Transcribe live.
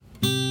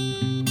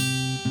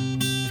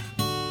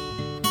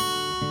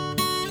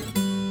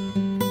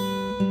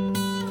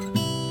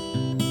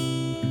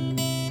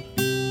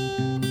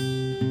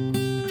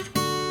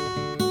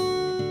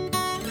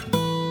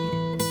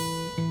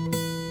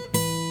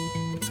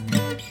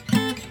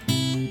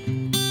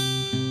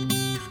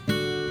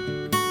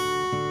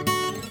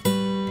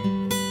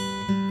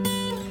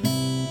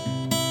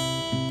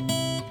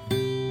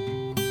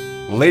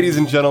Ladies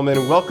and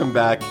gentlemen, welcome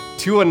back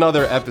to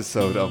another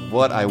episode of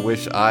What I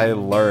Wish I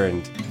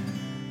Learned.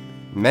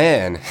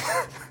 Man.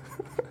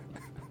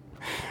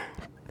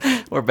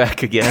 We're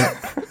back again.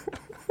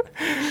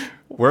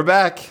 We're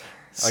back.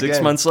 6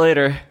 months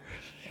later.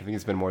 I think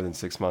it's been more than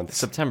 6 months.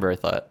 September, I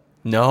thought.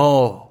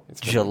 No, it's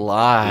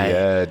July.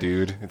 Yeah,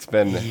 dude. It's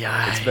been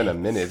a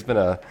minute.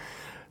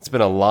 It's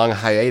been a long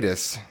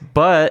hiatus.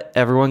 But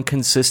everyone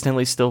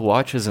consistently still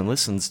watches and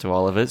listens to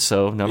all of it,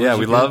 so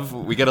numbers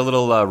we get a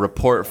little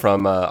report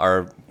from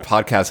our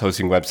podcast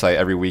hosting website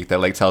every week that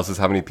tells us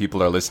how many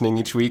people are listening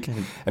each week,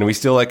 and we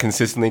still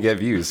consistently get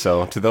views.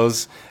 So to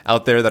those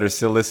out there that are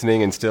still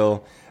listening and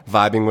still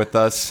vibing with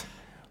us,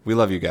 we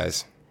love you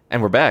guys.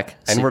 And we're back.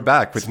 And we're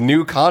back with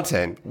new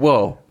content.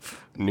 Whoa.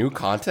 New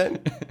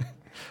content?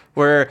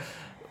 We're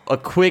a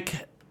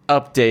quick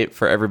update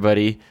for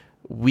everybody.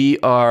 We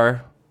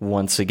are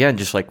once again,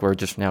 just like we're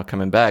just now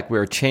coming back,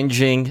 we're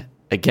changing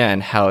again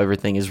how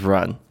everything is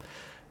run.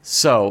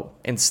 So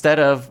instead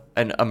of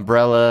an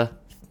umbrella,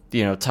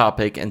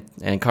 topic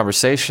and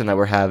conversation that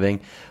we're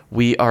having,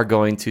 we are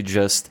going to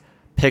just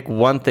pick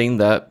one thing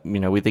that,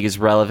 we think is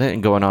relevant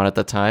and going on at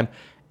the time,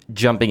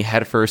 jumping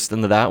headfirst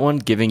into that one,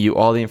 giving you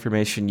all the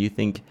information you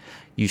think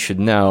you should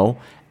know.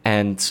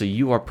 And so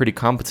you are pretty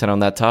competent on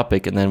that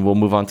topic, and then we'll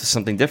move on to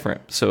something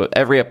different. So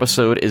every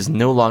episode is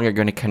no longer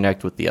going to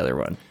connect with the other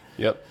one.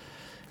 Yep.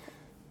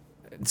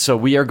 So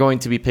we are going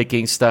to be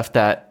picking stuff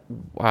that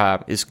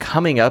is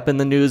coming up in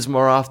the news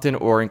more often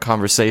or in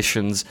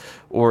conversations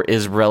or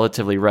is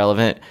relatively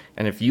relevant.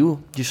 And if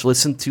you just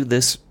listen to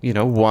this,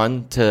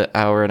 1 to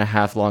hour and a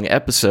half long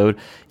episode,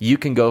 you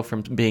can go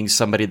from being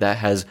somebody that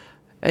has,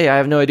 hey, I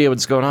have no idea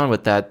what's going on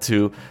with that,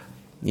 to,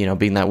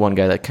 being that one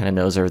guy that kind of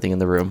knows everything in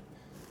the room.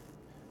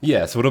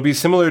 Yeah, so it'll be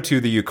similar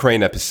to the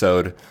Ukraine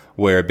episode,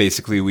 where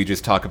basically we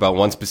just talk about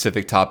one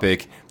specific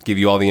topic, give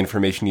you all the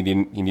information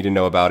you need to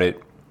know about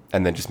it,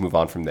 and then just move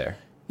on from there.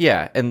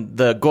 Yeah, and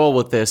the goal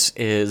with this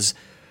is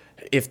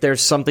if there's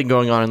something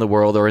going on in the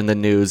world or in the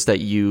news that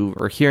you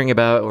are hearing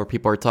about or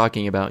people are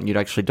talking about and you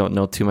actually don't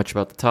know too much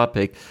about the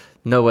topic,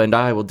 Noah and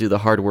I will do the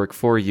hard work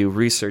for you,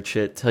 research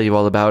it, tell you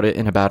all about it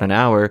in about an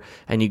hour,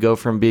 and you go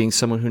from being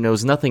someone who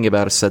knows nothing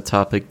about a said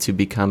topic to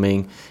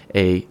becoming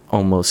a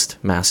almost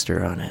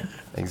master on it.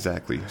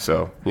 Exactly.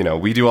 So,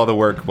 we do all the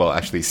work. Well,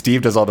 actually,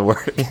 Steve does all the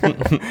work.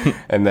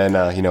 And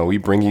then, we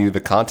bring you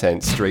the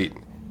content straight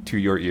to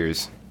your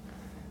ears.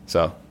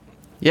 So,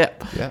 yeah.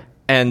 Yeah.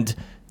 And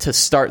to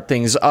start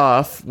things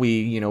off,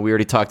 we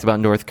already talked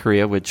about North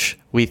Korea, which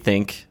we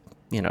think,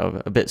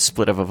 a bit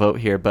split of a vote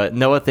here, but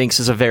Noah thinks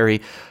is a very,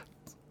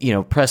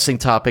 pressing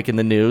topic in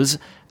the news.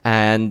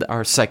 And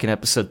our second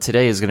episode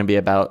today is going to be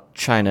about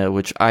China,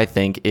 which I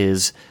think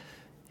is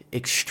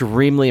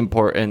extremely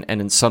important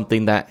and in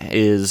something that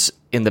is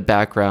in the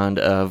background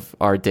of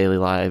our daily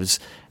lives,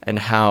 and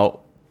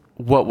how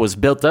what was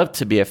built up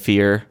to be a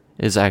fear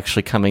is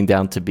actually coming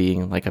down to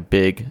being like a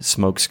big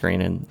smoke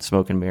screen and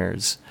smoke and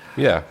mirrors.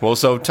 Yeah. Well,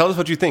 so tell us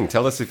what you think.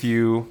 Tell us if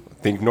you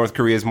think North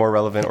Korea is more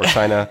relevant or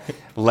China.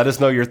 Let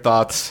us know your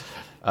thoughts.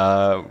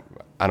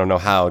 I don't know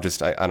how.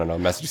 Just, I don't know,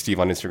 message Steve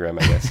on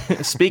Instagram, I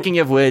guess. Speaking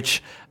of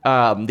which,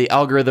 the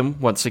algorithm,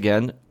 once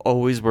again,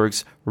 always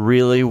works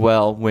really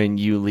well when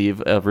you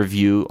leave a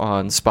review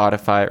on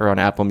Spotify or on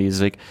Apple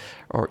Music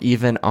or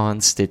even on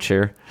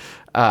Stitcher.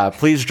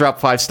 Please drop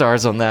 5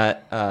 stars on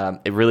that.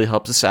 It really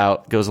helps us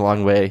out. Goes a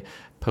long way.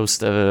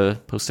 Post it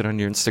on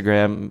your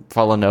Instagram.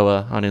 Follow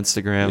Noah on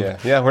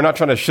Instagram. Yeah. We're not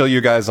trying to shill you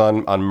guys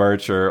on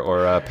merch or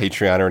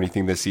Patreon or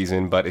anything this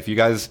season, but if you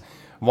guys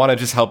want to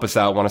just help us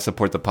out, want to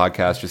support the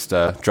podcast, just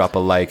drop a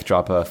like,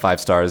 drop a 5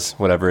 stars,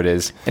 whatever it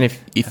is. And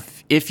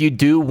if you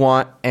do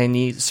want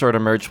any sort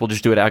of merch, we'll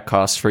just do it at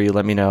cost for you.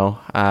 Let me know.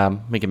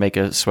 We can make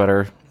a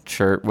sweater,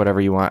 shirt,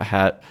 whatever you want,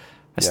 hat.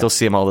 I still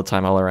see them all the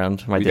time, all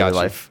around my daily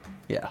life.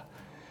 Yeah.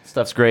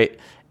 Stuff's great.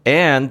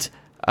 And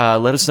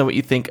let us know what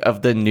you think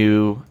of the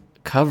new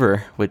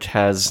cover, which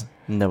has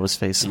Noah's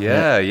face on it.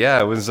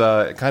 Yeah. It was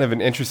kind of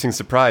an interesting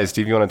surprise.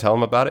 Steve, you want to tell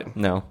them about it?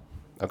 No.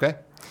 Okay.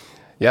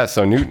 Yeah,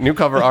 so new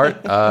cover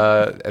art,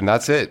 and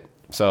that's it.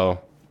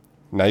 So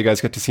now you guys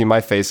get to see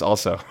my face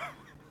also.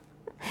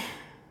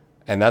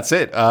 And that's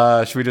it.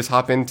 Should we just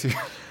hop into...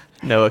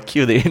 Noah,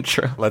 cue the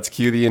intro. Let's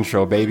cue the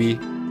intro, baby.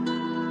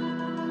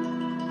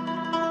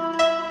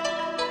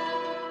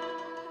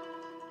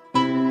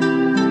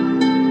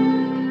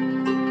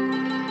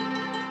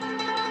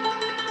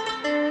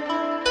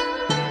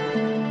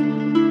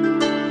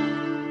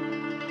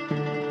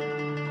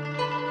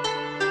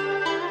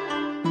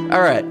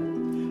 All right,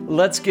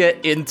 let's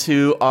get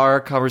into our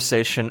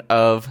conversation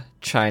of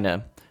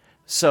China.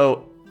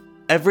 So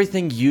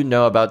everything you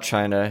know about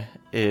China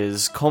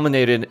is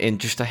culminated in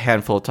just a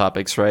handful of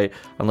topics, right?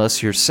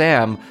 Unless you're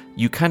Sam,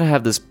 you kind of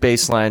have this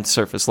baseline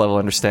surface level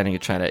understanding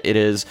of China. It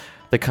is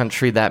the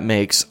country that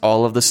makes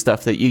all of the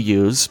stuff that you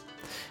use.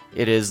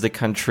 It is the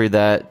country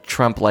that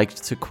Trump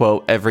liked to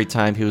quote every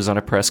time he was on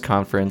a press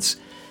conference.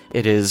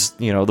 It is,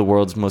 the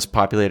world's most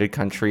populated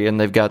country, and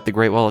they've got the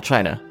Great Wall of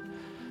China.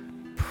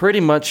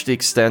 Pretty much the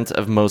extent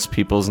of most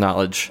people's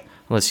knowledge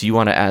Unless you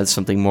want to add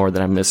something more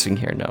that I'm missing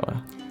here,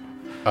 Noah.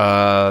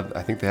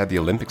 I think they had the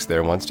Olympics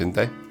there once, didn't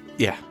they?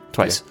 Yeah,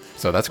 twice. Yeah.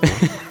 So that's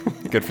cool.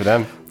 Good for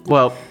them.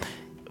 Well,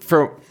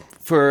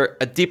 for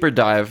a deeper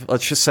dive,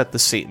 let's just set the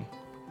scene.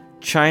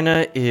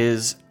 China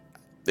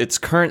its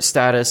current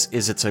status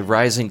is it's a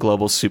rising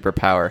global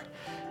superpower,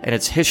 and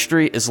its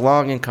history is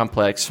long and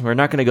complex. We're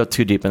not going to go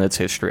too deep in its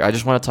history. I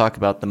just want to talk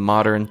about the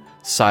modern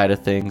side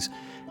of things,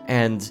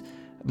 and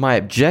my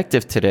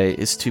objective today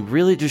is to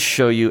really just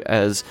show you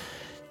as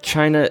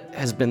China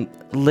has been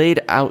laid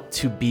out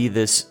to be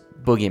this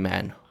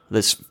boogeyman,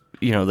 this,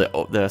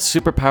 the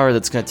superpower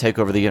that's going to take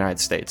over the United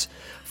States.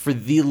 For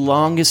the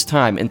longest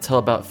time, until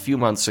about a few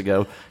months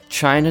ago,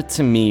 China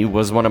to me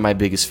was one of my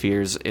biggest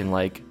fears in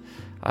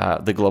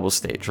the global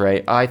stage,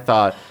 right? I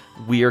thought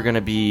we are going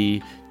to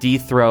be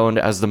dethroned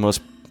as the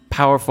most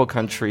powerful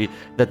country,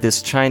 that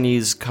this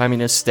Chinese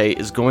communist state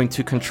is going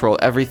to control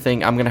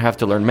everything. I'm going to have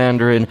to learn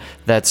Mandarin.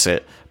 That's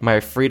it.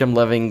 My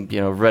freedom-loving,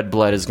 red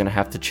blood is going to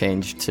have to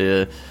change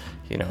to,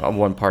 a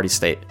one-party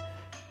state.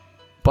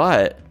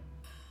 But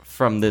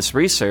from this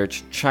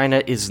research,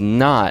 China is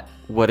not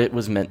what it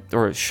was meant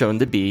or shown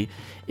to be.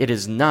 It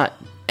is not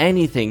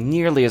anything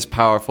nearly as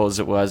powerful as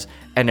it was.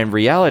 And in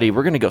reality,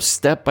 we're going to go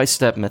step by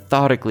step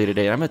methodically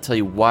today. I'm going to tell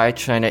you why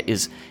China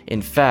is,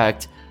 in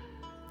fact,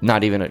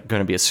 not even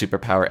going to be a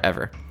superpower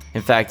ever.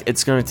 In fact,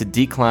 it's going to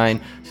decline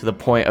to the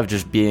point of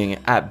just being,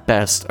 at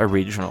best, a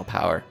regional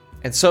power.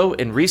 And so,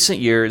 in recent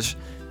years,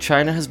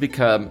 China has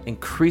become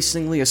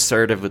increasingly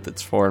assertive with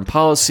its foreign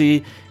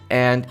policy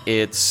and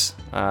its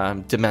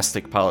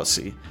domestic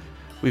policy.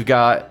 We've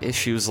got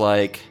issues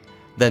like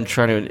them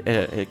trying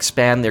to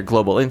expand their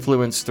global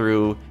influence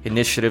through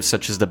initiatives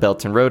such as the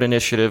Belt and Road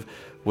Initiative,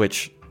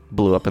 which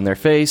blew up in their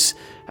face,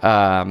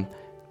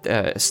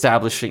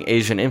 establishing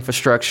Asian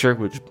infrastructure,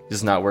 which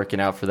is not working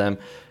out for them.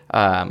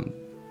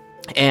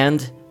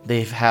 And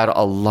they've had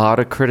a lot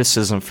of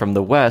criticism from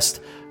the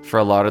West for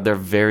a lot of their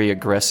very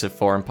aggressive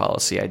foreign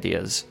policy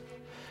ideas.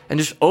 And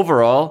just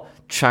overall,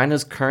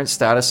 China's current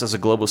status as a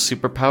global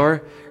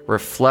superpower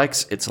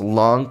reflects its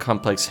long,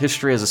 complex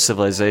history as a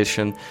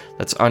civilization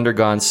that's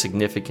undergone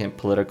significant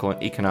political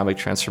and economic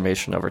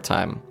transformation over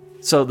time.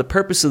 So the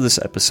purpose of this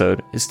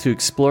episode is to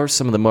explore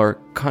some of the more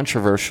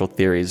controversial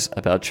theories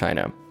about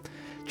China.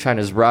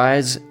 China's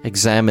rise,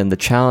 examine the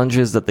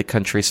challenges that the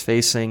country is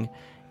facing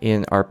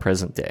in our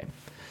present day.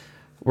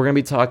 We're going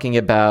to be talking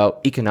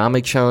about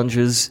economic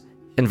challenges,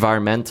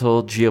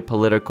 environmental,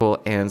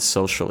 geopolitical, and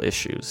social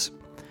issues.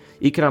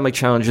 Economic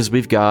challenges,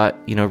 we've got,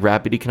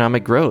 rapid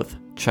economic growth.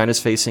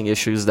 China's facing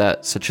issues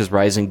such as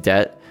rising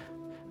debt,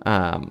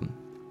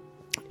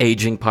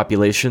 aging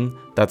population.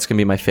 That's going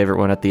to be my favorite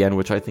one at the end,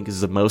 which I think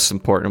is the most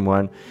important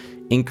one.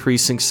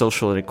 Increasing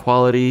social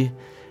inequality,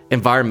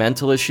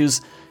 environmental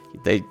issues.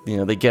 They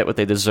get what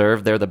they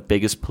deserve. They're the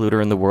biggest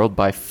polluter in the world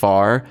by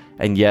far,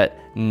 and yet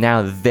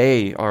now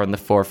they are in the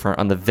forefront,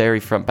 on the very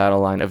front battle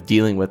line of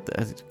dealing with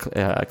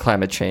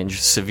climate change,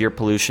 severe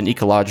pollution,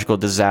 ecological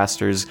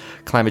disasters.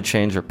 Climate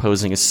change are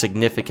posing a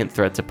significant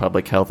threat to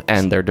public health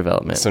and their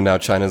development. So now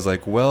China's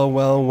like,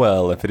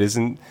 well, if it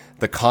isn't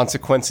the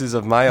consequences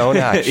of my own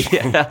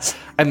action. Yes.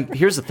 And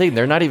here's the thing,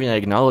 they're not even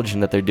acknowledging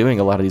that they're doing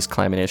a lot of these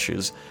climate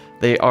issues.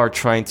 They are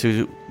trying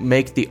to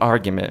make the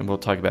argument, and we'll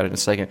talk about it in a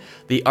second,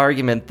 the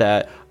argument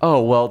that,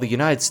 the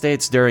United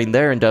States during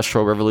their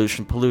Industrial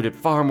Revolution polluted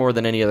far more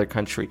than any other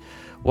country.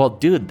 Well,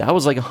 dude, that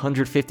was like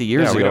 150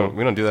 years ago.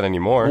 We don't do that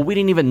anymore. Well, we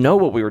didn't even know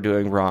what we were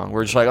doing wrong.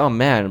 We're just like, oh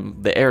man,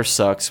 the air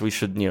sucks. We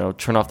should,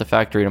 turn off the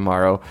factory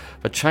tomorrow.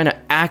 But China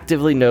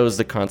actively knows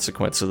the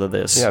consequences of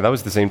this. Yeah, that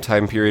was the same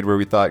time period where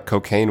we thought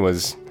cocaine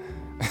was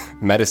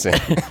medicine.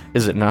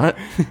 Is it not?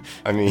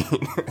 I mean,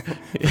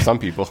 for some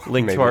people.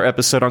 Link to our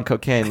episode on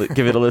cocaine.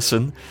 Give it a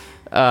listen.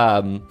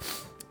 And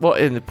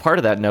part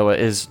of that, Noah,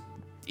 is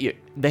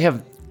they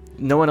have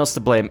no one else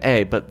to blame,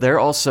 but they're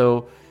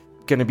also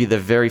going to be the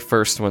very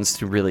first ones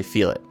to really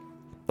feel it.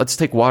 Let's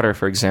take water,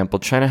 for example.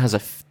 China has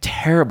a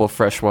terrible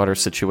freshwater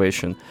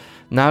situation.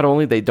 Not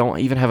only they don't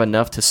even have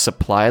enough to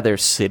supply their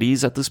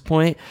cities at this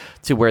point,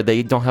 to where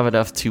they don't have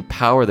enough to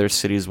power their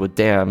cities with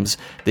dams.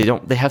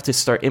 They have to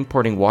start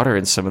importing water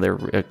in some of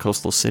their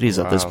coastal cities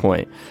at this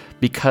point,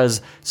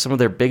 because some of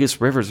their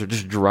biggest rivers are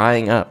just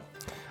drying up.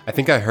 I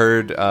think I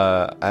heard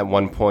at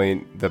one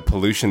point the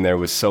pollution there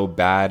was so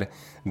bad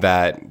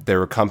that there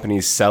were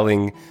companies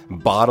selling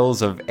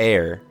bottles of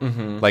air,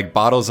 like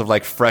bottles of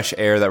like fresh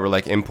air that were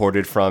like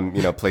imported from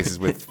places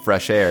with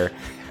fresh air,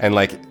 and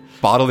like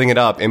bottling it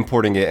up,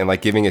 importing it, and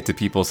like giving it to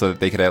people so that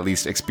they could at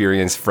least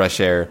experience fresh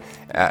air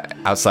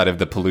outside of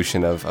the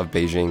pollution of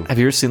Beijing. Have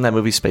you ever seen that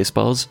movie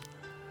Spaceballs?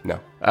 No.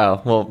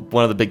 Oh, well,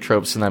 one of the big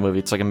tropes in that movie,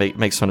 it's like it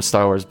makes fun of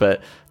Star Wars,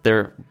 but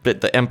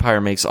the Empire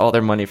makes all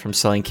their money from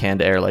selling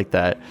canned air like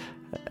that.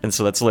 And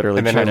so that's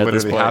literally China at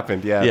this point.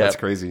 Happened. Yeah, that's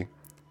crazy.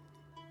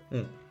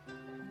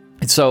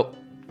 And so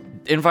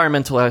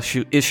environmental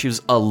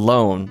issues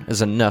alone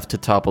is enough to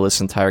topple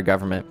this entire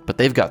government. But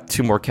they've got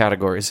two more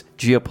categories.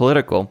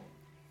 Geopolitical.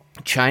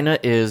 China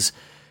is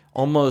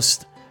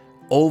almost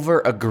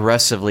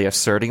over-aggressively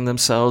asserting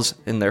themselves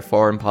in their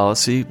foreign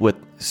policy with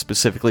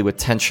specifically with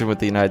tension with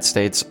the United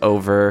States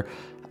over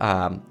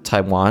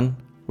Taiwan,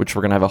 which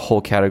we're going to have a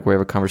whole category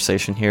of a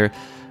conversation here.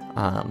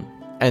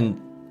 And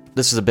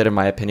this is a bit of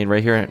my opinion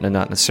right here, and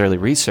not necessarily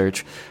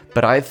research,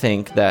 but I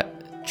think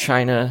that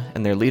China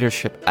and their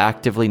leadership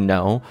actively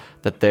know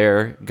that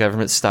their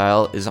government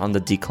style is on the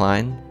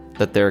decline,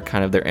 that their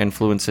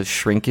influence is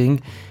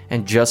shrinking,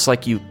 and just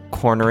like you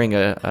cornering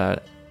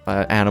a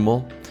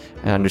animal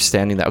and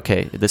understanding that,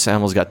 okay, this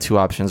animal's got two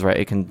options, right?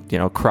 It can,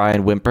 cry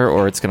and whimper,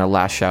 or it's going to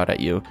lash out at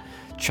you.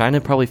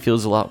 China probably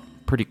feels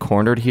pretty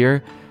cornered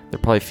here. They're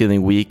probably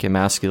feeling weak,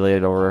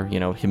 emasculated, or,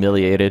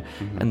 humiliated.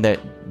 Mm-hmm. And that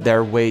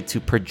their way to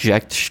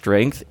project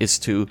strength is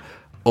to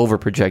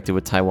over-project it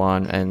with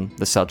Taiwan and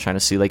the South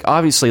China Sea. Like,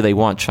 obviously, they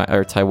want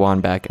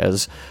Taiwan back,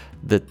 as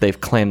that they've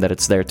claimed that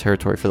it's their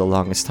territory for the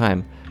longest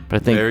time.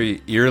 But I think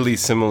very eerily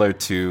similar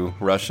to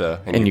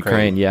Russia and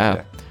Ukraine.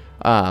 Yeah.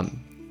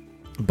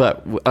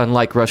 But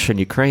unlike Russia and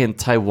Ukraine,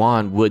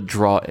 Taiwan would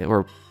draw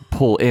or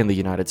pull in the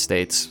United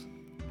States.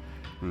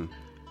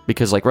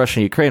 Because like Russia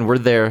and Ukraine, we're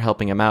there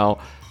helping them out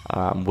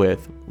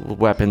with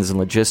weapons and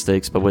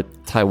logistics. But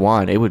with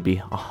Taiwan, it would be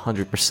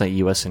 100%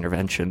 U.S.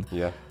 intervention.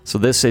 Yeah. So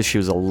this issue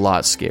is a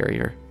lot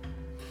scarier.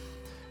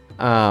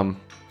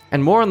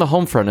 And more on the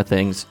home front of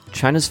things,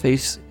 China's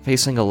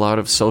facing a lot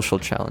of social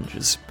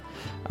challenges.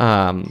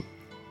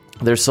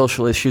 Their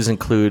social issues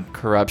include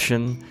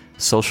corruption,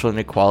 social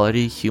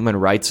inequality, human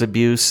rights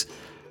abuse,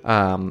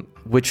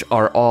 which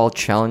are all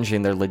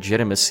challenging their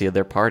legitimacy of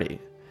their party,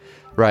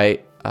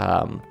 right?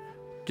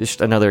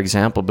 Just another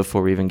example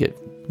before we even get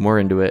more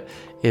into it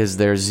is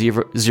their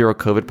zero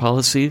COVID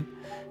policy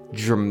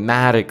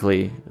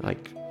dramatically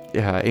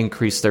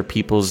increased their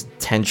people's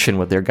tension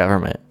with their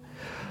government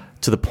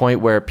to the point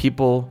where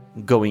people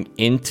going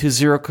into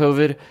zero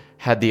COVID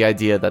had the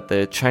idea that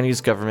the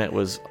Chinese government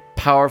was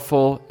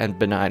powerful and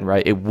benign,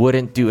 right? It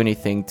wouldn't do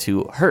anything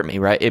to hurt me,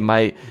 right? It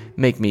might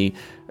make me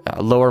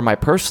lower my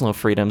personal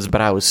freedoms,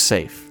 but I was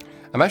safe.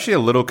 I'm actually a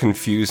little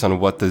confused on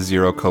what the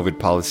zero COVID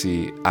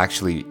policy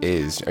actually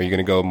is. Are you going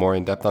to go more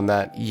in depth on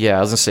that? Yeah, I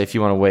was going to say, if you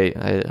want to wait,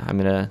 I'm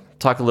going to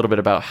talk a little bit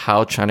about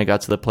how China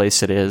got to the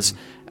place it is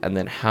and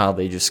then how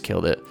they just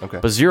killed it. Okay.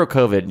 But zero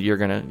COVID,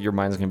 your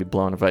mind's going to be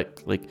blown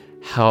about like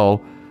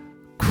how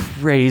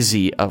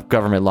crazy a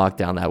government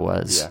lockdown that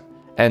was. Yeah.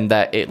 And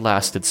that it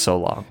lasted so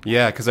long.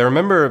 Yeah, because I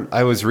remember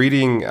I was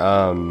reading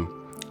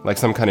like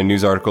some kind of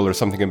news article or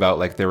something about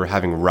like they were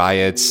having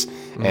riots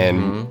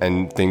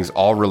and things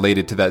all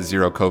related to that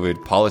zero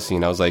COVID policy,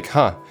 and I was like,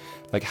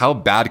 like how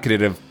bad could it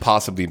have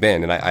possibly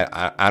been? And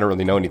I don't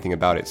really know anything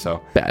about it,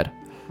 so bad.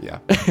 Yeah,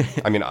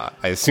 I mean I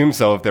assume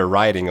so if they're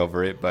rioting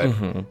over it, but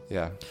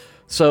yeah.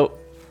 So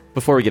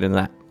before we get into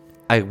that,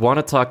 I want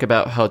to talk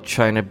about how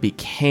China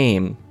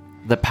became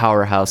the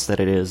powerhouse that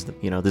it is,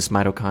 this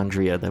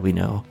mitochondria that we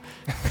know.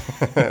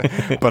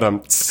 But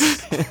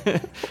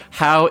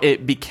how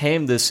it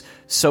became this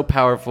so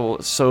powerful,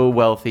 so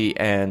wealthy,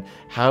 and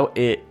how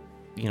it,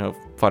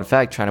 fun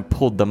fact, China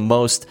pulled the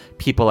most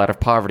people out of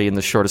poverty in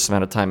the shortest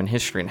amount of time in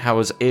history, and how it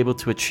was able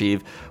to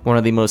achieve one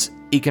of the most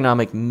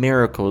economic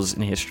miracles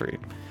in history.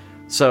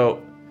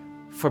 So,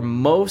 for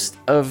most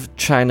of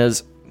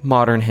China's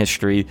modern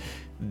history,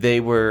 they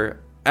were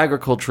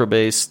agricultural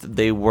based,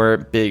 they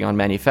weren't big on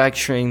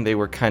manufacturing, they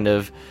were kind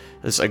of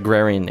this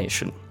agrarian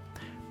nation.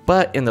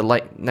 But in the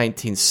late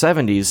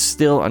 1970s,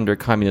 still under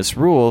communist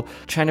rule,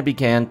 China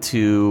began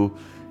to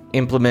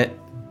implement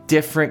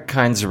different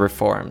kinds of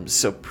reforms.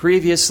 So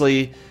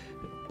previously,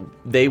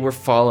 they were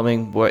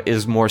following what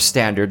is more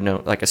standard,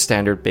 like a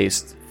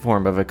standard-based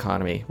form of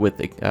economy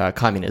with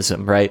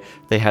communism, right?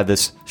 They had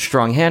this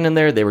strong hand in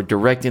there. They were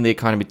directing the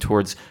economy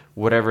towards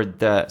whatever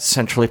the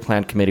centrally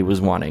planned committee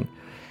was wanting.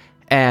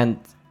 And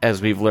as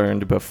we've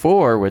learned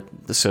before with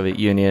the Soviet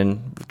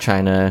Union,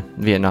 China,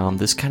 Vietnam,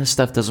 this kind of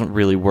stuff doesn't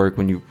really work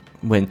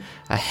when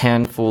a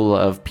handful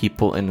of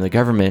people in the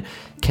government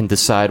can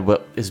decide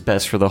what is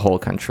best for the whole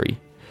country.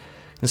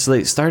 And so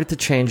they started to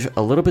change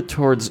a little bit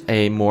towards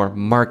a more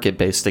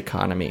market-based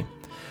economy,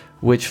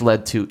 which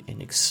led to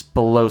an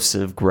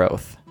explosive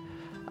growth.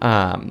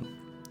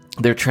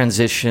 Their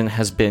transition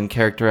has been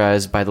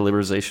characterized by the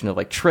liberalization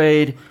of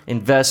trade,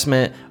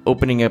 investment,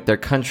 opening up their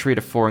country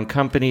to foreign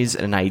companies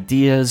and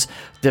ideas,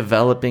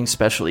 developing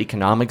special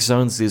economic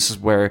zones. This is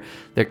where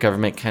their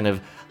government kind of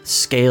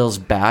scales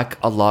back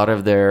a lot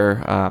of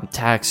their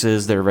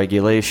taxes, their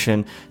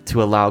regulation,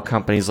 to allow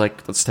companies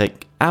like, let's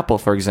take Apple,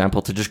 for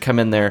example, to just come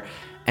in there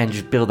and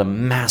just build a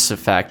massive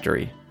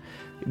factory.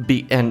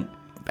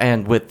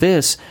 And with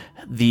this,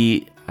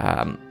 the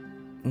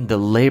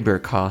labor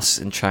costs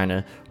in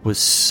China was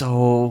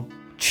so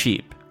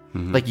cheap.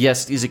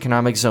 Yes, these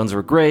economic zones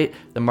were great.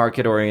 The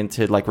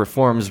market-oriented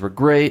reforms were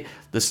great.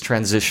 This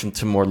transition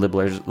to more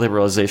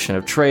liberalization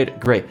of trade,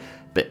 great.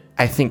 But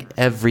I think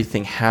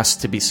everything has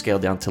to be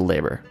scaled down to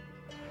labor.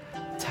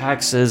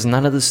 Taxes,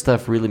 none of this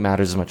stuff really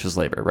matters as much as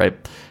labor, right?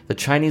 The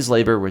Chinese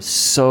labor was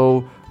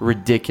so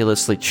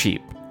ridiculously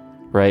cheap,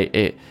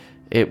 right?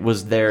 It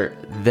was their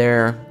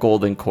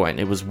golden coin.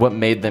 It was what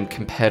made them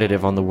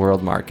competitive on the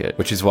world market.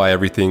 Which is why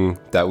everything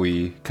that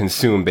we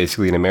consume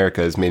basically in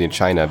America is made in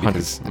China,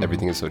 because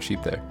everything is so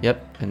cheap there.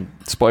 Yep. And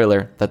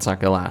spoiler, that's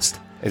not going to last.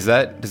 Does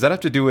that have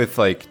to do with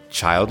like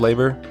child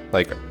labor?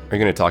 Like, are you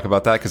going to talk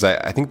about that? Because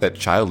I think that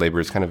child labor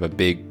is kind of a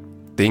big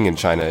thing in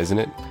China, isn't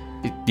it?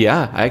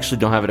 Yeah, I actually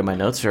don't have it in my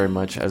notes very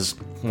much as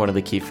one of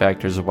the key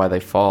factors of why they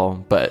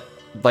fall. But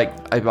like,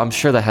 I'm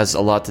sure that has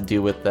a lot to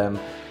do with them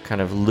kind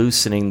of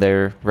loosening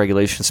their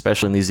regulation,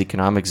 especially in these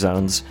economic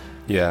zones.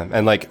 Yeah,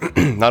 and like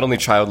not only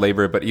child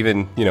labor, but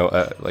even, you know,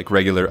 like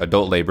regular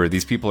adult labor.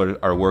 These people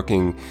are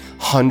working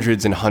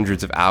hundreds and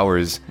hundreds of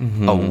hours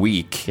a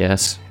week.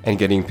 Yes. And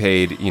getting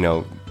paid, you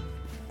know,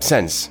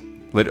 cents,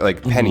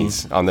 like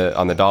pennies on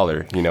the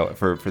dollar, you know,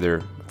 for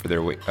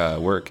their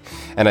work.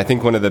 And I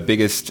think one of the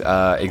biggest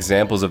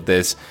examples of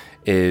this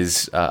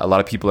is a lot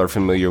of people are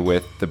familiar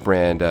with the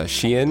brand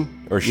Shein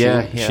or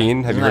Shein. Yeah.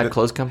 Shein, have you heard that of a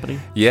clothes company?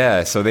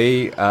 Yeah, so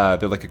they're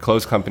like a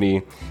clothes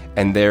company,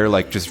 and they're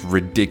like just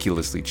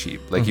ridiculously cheap.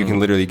 Like you can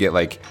literally get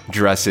like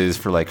dresses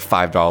for like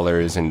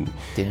 $5 and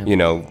Damn. you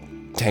know,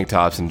 tank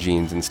tops and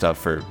jeans and stuff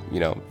for, you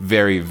know,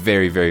 very,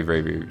 very, very, very,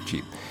 very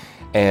cheap.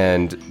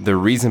 And the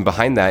reason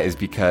behind that is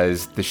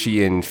because the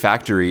Shein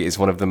factory is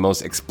one of the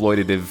most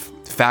exploitative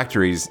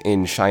factories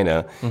in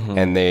China,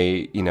 and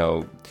they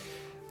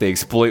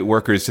exploit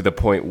workers to the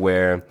point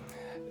where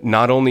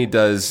not only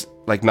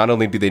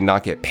do they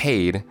not get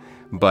paid,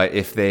 but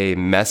if they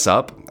mess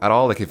up at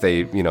all, like if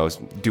they, you know,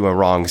 do a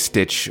wrong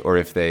stitch or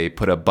if they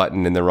put a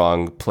button in the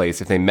wrong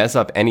place, if they mess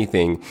up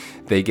anything,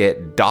 they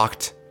get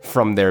docked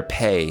from their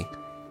pay,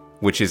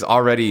 which is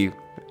already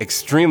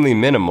extremely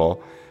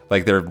minimal.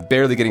 Like they're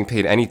barely getting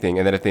paid anything,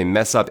 and then if they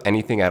mess up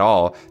anything at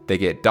all, they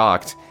get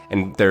docked,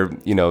 and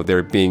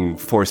they're being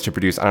forced to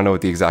produce, I don't know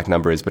what the exact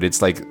number is, but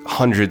it's like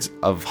hundreds,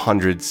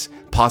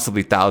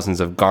 possibly thousands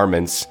of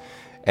garments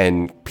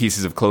and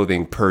pieces of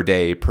clothing per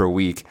day, per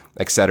week,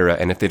 etc.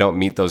 And if they don't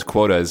meet those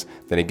quotas,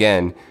 then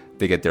again,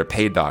 they get their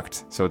pay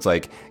docked. So it's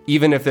like,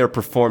 even if they're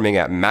performing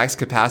at max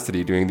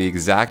capacity, doing the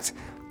exact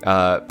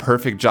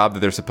perfect job that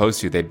they're supposed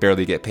to, they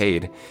barely get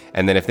paid.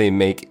 And then if they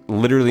make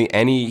literally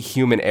any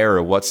human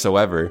error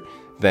whatsoever,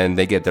 then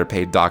they get their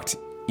pay docked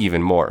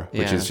even more,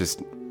 which is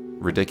just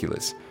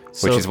ridiculous.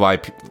 Which is why,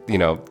 you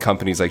know,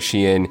 companies like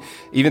Shein,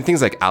 even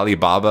things like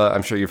Alibaba,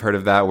 I'm sure you've heard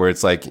of that, where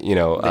it's like, you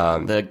know,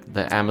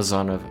 the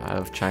Amazon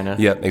of China.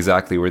 Yeah,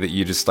 exactly. Where that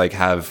you just like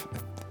have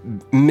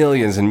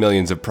millions and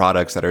millions of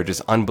products that are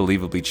just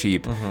unbelievably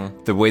cheap.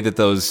 The way that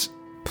those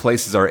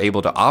places are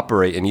able to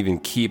operate and even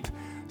keep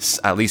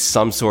at least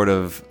some sort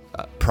of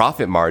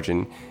profit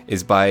margin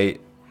is by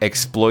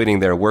exploiting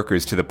their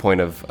workers to the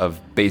point of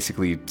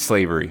basically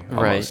slavery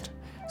almost.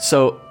 Right.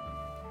 So,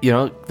 you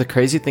know, the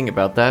crazy thing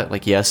about that,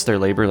 like, yes, their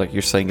labor, like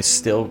you're saying, is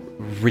still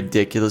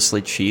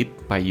ridiculously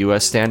cheap by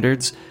US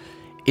standards.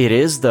 It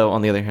is, though,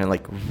 on the other hand,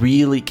 like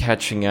really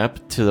catching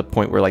up to the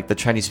point where like the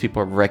Chinese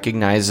people are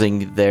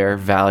recognizing their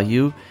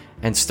value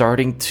and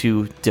starting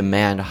to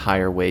demand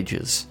higher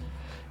wages.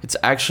 It's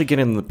actually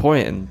getting to the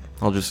point, and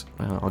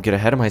I'll get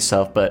ahead of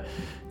myself, but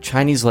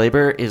Chinese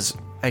labor is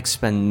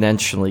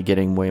exponentially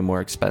getting way more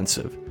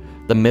expensive.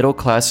 The middle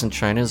class in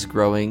China is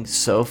growing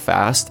so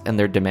fast, and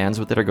their demands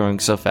with it are growing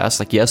so fast.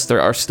 Like, yes, there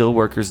are still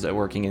workers that are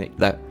working in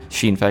that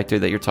Shein factory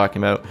that you're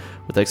talking about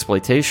with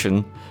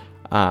exploitation,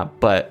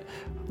 but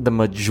the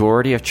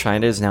majority of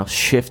China is now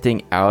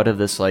shifting out of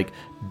this, like,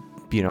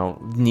 you know,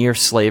 near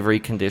slavery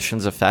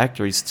conditions of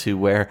factories to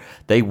where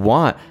they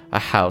want a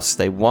house,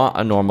 they want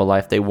a normal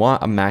life, they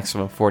want a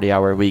maximum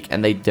 40-hour week,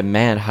 and they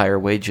demand higher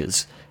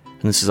wages.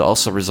 And this is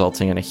also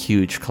resulting in a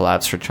huge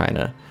collapse for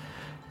China.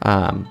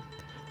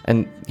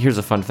 And here's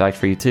a fun fact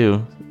for you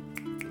too,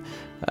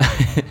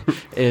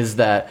 is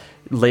that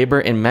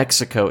labor in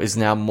Mexico is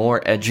now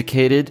more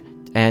educated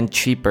and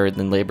cheaper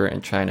than labor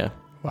in China.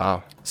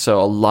 Wow.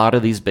 So a lot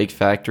of these big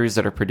factories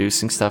that are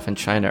producing stuff in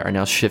China are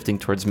now shifting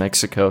towards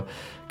Mexico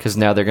because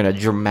now they're going to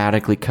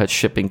dramatically cut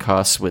shipping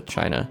costs with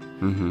China.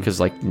 Because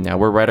like now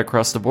we're right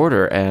across the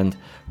border and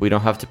we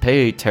don't have to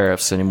pay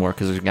tariffs anymore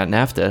because we've got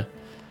NAFTA.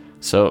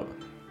 So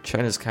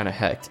China's kind of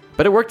hecked.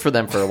 But it worked for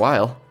them for a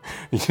while.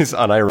 You just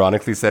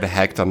unironically said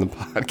hecked on the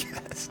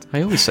podcast.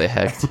 I always say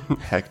hecked.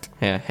 Hecked.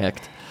 Yeah,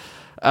 hecked.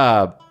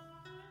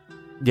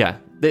 Yeah,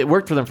 it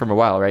worked for them for a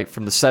while, right?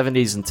 From the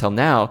 70s until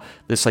now,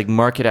 this like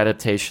market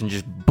adaptation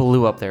just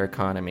blew up their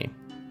economy,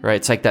 right?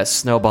 It's like that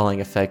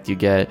snowballing effect you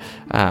get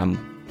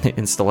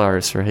in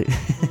Stellaris, right?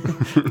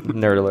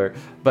 Nerd alert.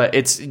 But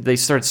they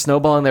started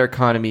snowballing their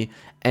economy,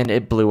 and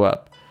it blew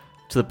up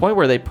to the point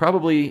where they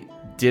probably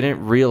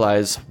didn't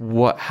realize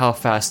how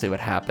fast it would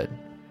happen.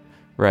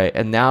 Right,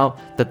 and now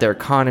that their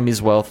economy is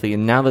wealthy,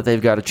 and now that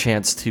they've got a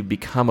chance to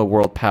become a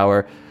world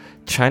power,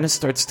 China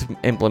starts to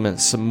implement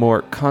some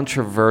more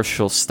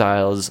controversial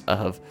styles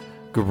of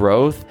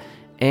growth,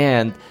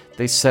 and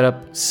they set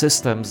up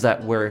systems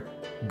that were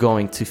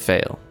going to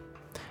fail.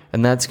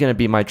 And that's going to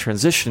be my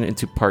transition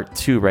into part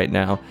 2 right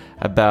now,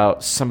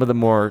 about some of the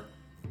more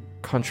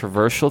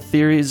controversial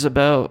theories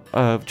about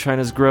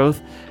China's growth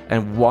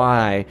and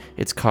why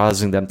it's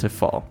causing them to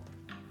fall.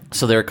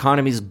 So their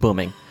economy is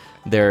booming.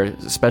 Their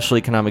special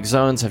economic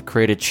zones have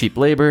created cheap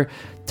labor.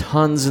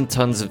 Tons and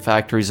tons of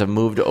factories have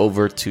moved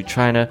over to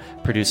China,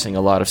 producing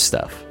a lot of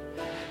stuff.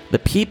 The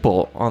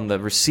people on the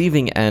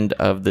receiving end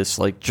of this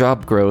like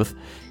job growth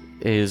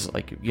is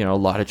like, you know, a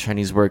lot of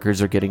Chinese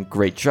workers are getting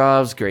great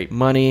jobs, great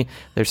money.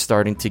 They're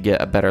starting to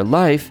get a better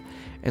life.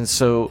 And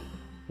so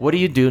what do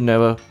you do,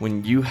 Noah,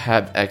 when you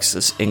have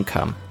excess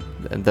income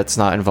that's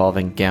not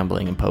involving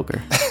gambling and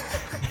poker?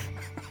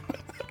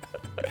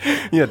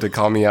 You had to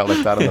call me out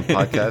like that on the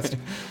podcast.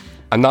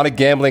 I'm not a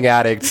gambling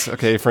addict,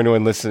 okay, for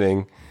anyone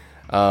listening.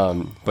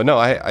 But no,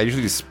 I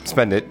usually just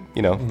spend it,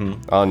 you know,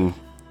 on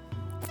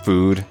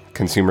food,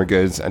 consumer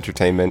goods,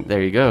 entertainment.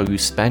 There you go. You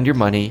spend your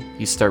money,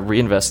 you start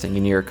reinvesting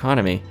in your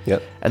economy.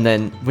 Yep. And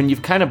then when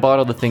you've kind of bought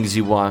all the things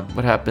you want,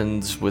 what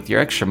happens with your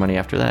extra money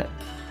after that?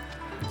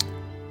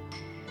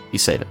 You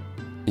save it.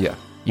 Yeah.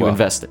 You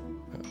invest it.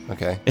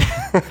 Okay.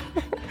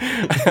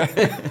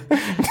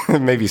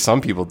 Maybe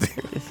some people do.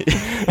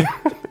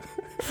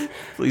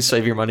 Please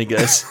save your money,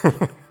 guys.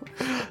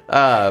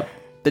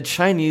 The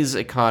Chinese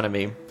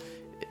economy,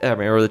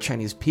 or the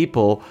Chinese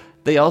people,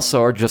 they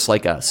also are just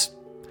like us.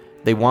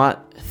 They want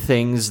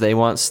things, they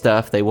want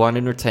stuff, they want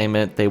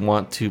entertainment, they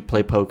want to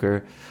play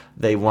poker,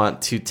 they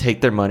want to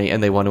take their money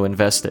and they want to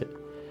invest it.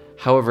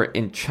 However,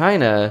 in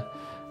China,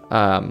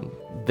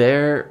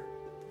 their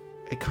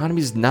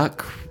economy is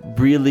not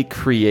really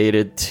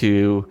created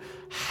to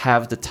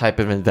have the type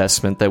of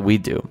investment that we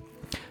do.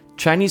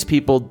 Chinese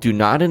people do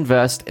not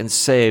invest and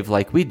save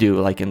like we do,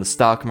 like in the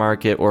stock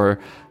market or,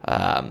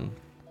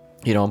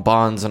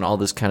 bonds and all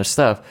this kind of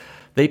stuff.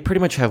 They pretty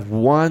much have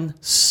one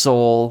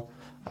sole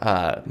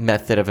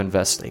method of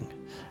investing,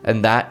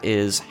 and that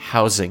is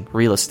housing,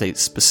 real estate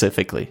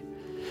specifically.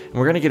 And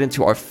we're going to get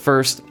into our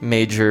first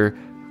major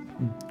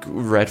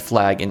red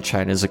flag in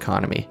China's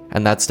economy,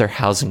 and that's their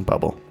housing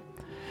bubble.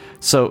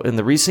 So in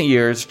the recent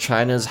years,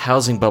 China's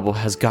housing bubble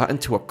has gotten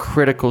to a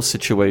critical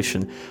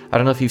situation. I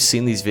don't know if you've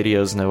seen these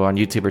videos now on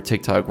YouTube or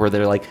TikTok where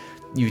they're like,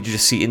 you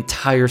just see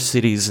entire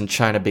cities in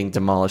China being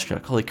demolished. You're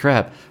like, holy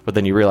crap. But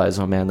then you realize,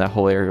 oh man, that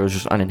whole area was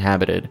just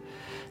uninhabited.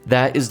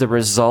 That is the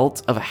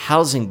result of a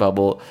housing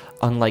bubble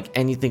unlike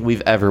anything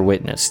we've ever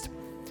witnessed.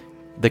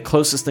 The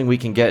closest thing we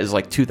can get is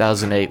like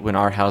 2008 when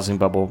our housing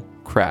bubble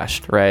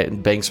crashed, right?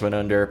 And banks went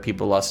under,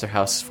 people lost their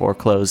houses,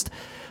 foreclosed.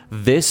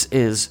 This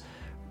is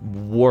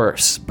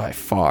worse by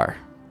far.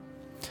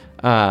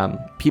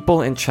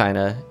 People in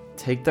China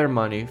take their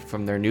money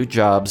from their new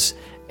jobs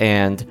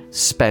and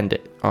spend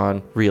it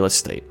on real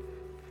estate.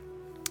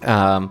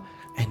 And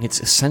it's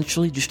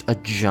essentially just a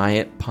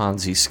giant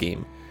Ponzi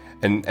scheme.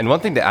 And one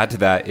thing to add to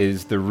that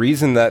is the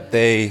reason that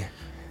they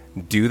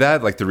do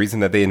that, like the reason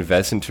that they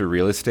invest into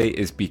real estate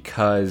is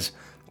because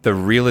the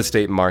real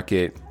estate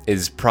market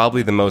is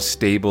probably the most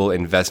stable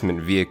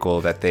investment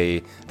vehicle that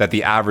the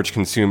average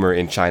consumer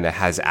in China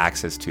has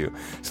access to.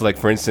 So like,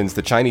 for instance,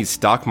 the Chinese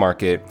stock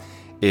market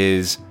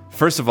is,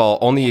 first of all,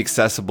 only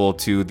accessible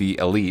to the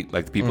elite,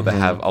 like the people that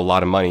have a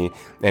lot of money.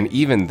 And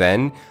even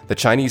then, the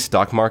Chinese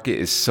stock market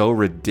is so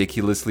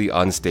ridiculously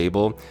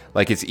unstable.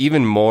 Like it's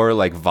even more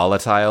like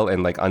volatile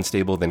and like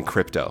unstable than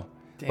crypto.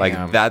 Damn.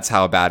 Like that's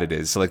how bad it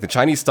is. So like the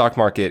Chinese stock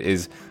market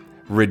is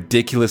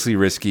ridiculously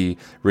risky,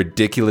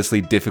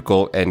 ridiculously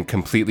difficult, and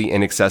completely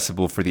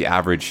inaccessible for the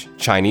average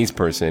Chinese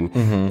person.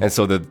 And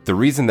so the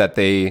reason that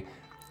they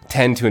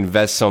tend to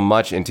invest so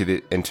much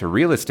into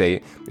real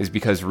estate is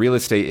because real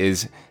estate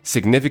is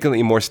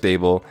significantly more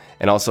stable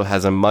and also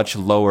has a much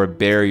lower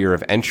barrier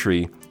of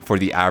entry for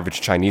the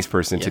average Chinese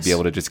person to be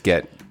able to just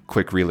get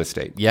quick real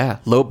estate. Yeah,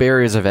 low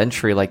barriers of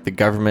entry, like the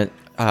government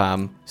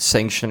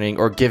sanctioning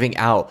or giving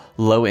out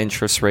low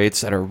interest rates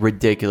that are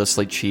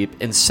ridiculously cheap,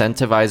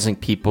 incentivizing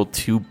people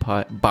to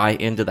buy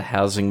into the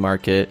housing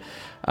market.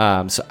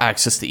 So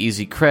access to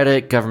easy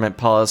credit, government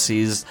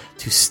policies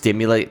to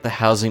stimulate the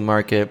housing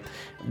market,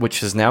 which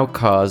has now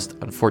caused,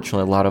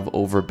 unfortunately, a lot of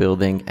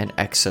overbuilding and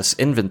excess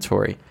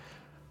inventory.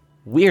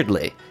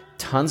 Weirdly,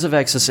 tons of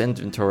excess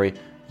inventory,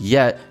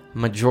 yet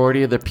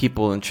majority of the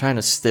people in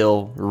China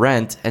still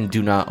rent and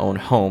do not own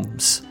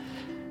homes.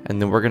 And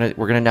then we're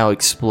gonna now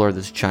explore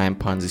this giant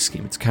Ponzi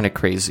scheme. It's kind of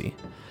crazy.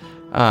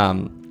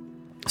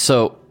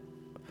 So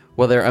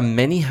while there are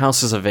many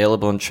houses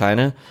available in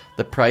China,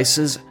 the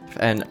prices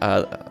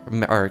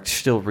are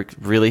still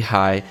really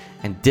high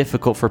and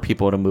difficult for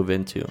people to move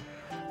into.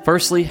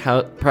 Firstly,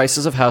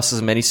 prices of houses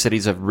in many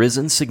cities have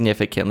risen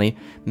significantly,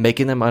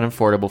 making them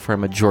unaffordable for a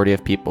majority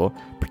of people,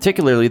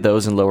 particularly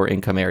those in lower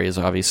income areas,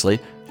 obviously,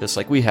 just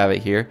like we have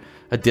it here.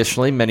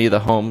 Additionally, many of the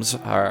homes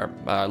are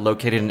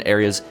located in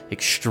areas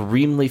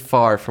extremely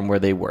far from where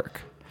they work.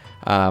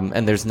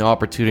 And there's no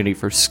opportunity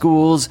for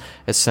schools,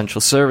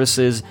 essential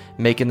services,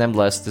 making them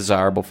less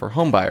desirable for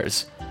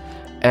homebuyers.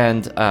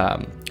 And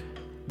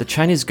the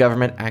Chinese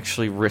government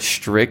actually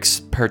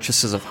restricts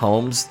purchases of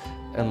homes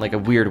in like a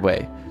weird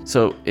way.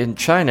 So in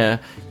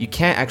China, you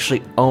can't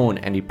actually own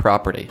any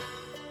property.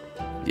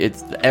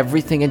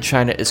 Everything in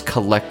China is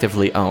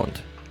collectively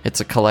owned. It's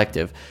a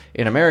collective.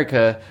 In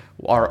America,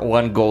 our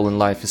one goal in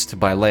life is to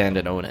buy land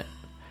and own it.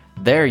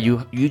 There,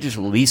 you just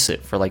lease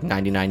it for like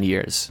 99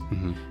 years.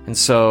 And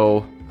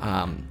so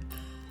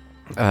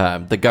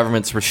the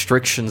government's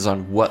restrictions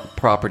on what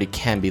property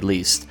can be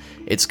leased.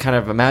 It's kind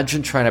of,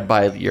 imagine trying to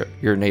buy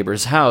your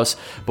neighbor's house,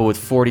 but with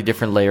 40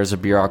 different layers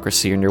of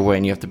bureaucracy in your way,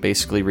 and you have to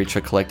basically reach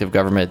a collective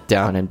government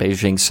down in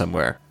Beijing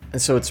somewhere.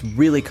 And so it's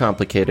really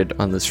complicated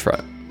on this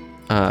front.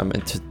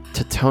 And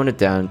to tone it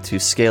down, to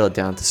scale it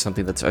down to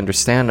something that's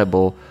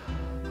understandable,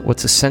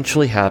 what's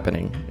essentially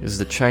happening is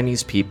the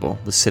Chinese people,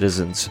 the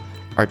citizens,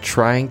 are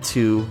trying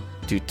to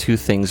do two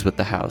things with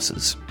the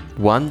houses.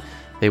 One,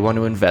 they want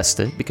to invest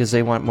it because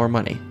they want more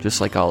money,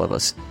 just like all of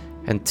us.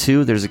 And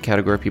two, there's a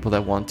category of people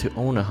that want to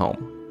own a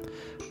home.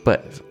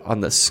 But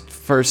on this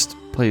first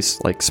place,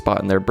 like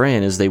spot in their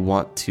brain, is they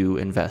want to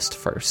invest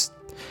first.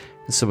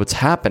 And so what's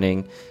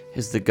happening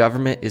is the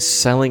government is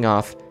selling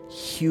off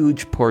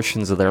huge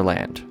portions of their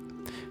land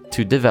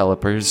to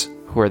developers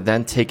who are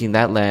then taking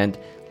that land,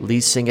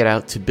 leasing it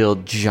out to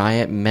build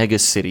giant mega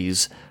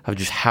cities of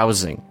just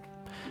housing.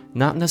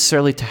 Not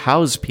necessarily to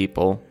house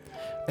people.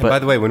 And by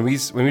the way, when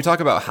we talk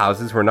about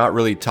houses, we're not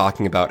really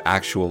talking about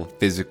actual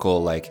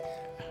physical like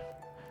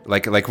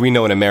we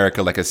know in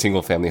America, like a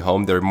single family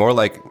home. They're more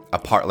like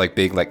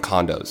big like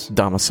condos.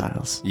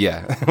 Domiciles.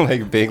 Yeah,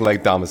 like big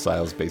like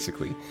domiciles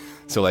basically.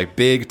 So like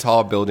big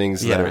tall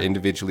buildings that are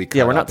individually cut.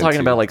 Yeah, we're not talking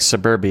into, about like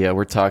suburbia.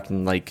 We're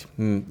talking like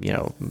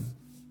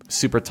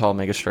super tall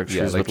megastructures.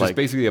 Yeah, with just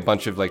basically a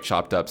bunch of like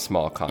chopped up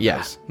small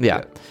condos.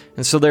 Yeah.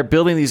 And so they're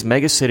building these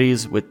mega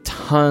cities with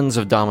tons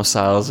of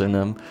domiciles in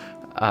them,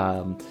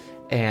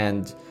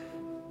 and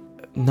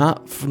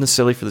not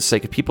necessarily for the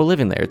sake of people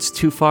living there. It's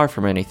too far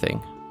from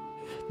anything.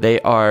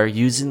 They are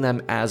using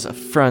them as a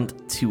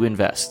front to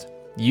invest.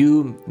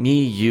 You,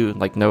 me, you,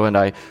 like Noah and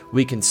I,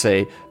 we can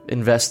say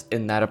invest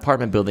in that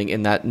apartment building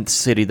in that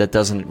city that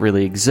doesn't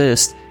really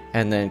exist,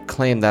 and then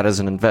claim that as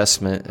an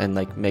investment and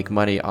like make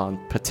money on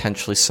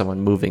potentially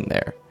someone moving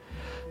there.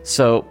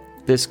 So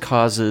this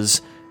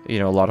causes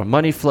a lot of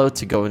money flow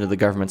to go into the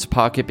government's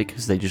pocket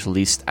because they just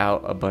leased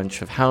out a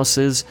bunch of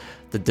houses.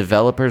 The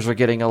developers are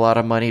getting a lot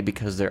of money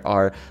because there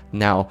are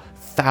now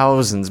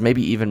thousands,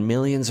 maybe even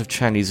millions of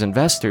Chinese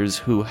investors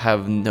who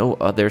have no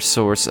other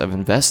source of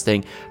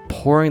investing,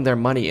 pouring their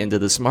money into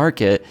this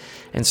market.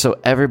 And so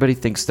everybody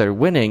thinks they're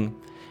winning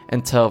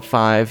until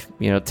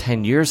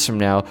 10 years from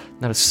now,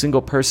 not a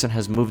single person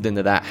has moved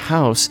into that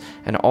house,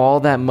 and all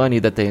that money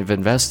that they've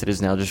invested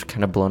is now just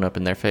kind of blown up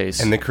in their face.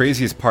 And the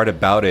craziest part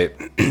about it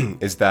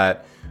is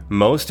that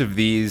most of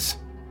these,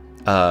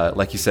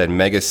 like you said,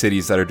 mega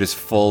cities that are just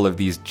full of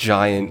these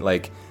giant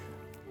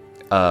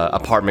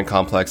apartment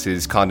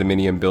complexes,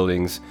 condominium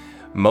buildings,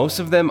 most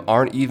of them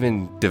aren't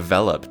even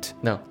developed.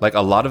 No. Like a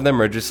lot of them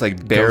are just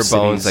like bare Ghost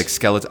bones, cities. like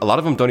skeletons. A lot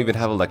of them don't even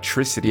have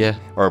electricity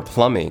or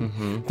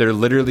plumbing. They're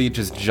literally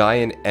just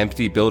giant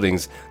empty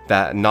buildings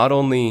that not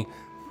only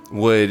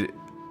would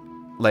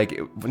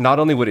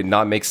it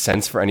not make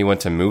sense for anyone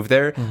to move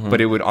there, but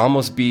it would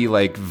almost be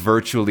like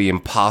virtually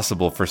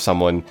impossible for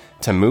someone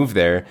to move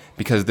there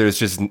because there's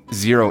just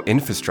zero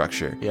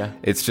infrastructure. Yeah.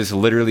 It's just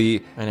literally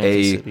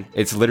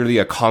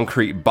a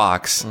concrete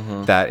box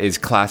that is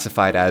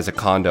classified as a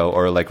condo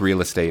or like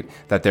real estate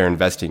that they're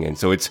investing in.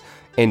 So it's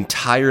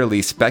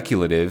entirely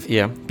speculative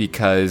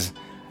because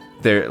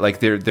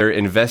they're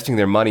investing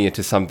their money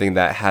into something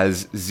that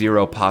has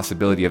zero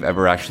possibility of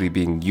ever actually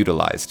being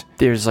utilized.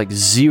 There's like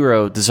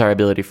zero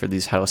desirability for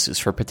these houses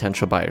for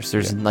potential buyers.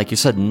 There's like you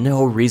said,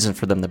 no reason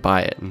for them to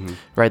buy it.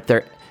 Right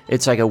there,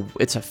 it's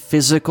a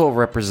physical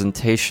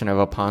representation of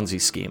a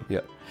Ponzi scheme. Yeah,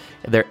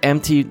 they're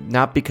empty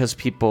not because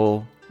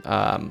people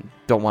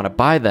don't want to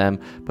buy them,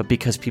 but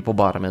because people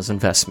bought them as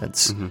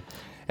investments.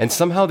 And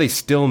somehow they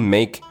still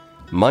make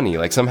money.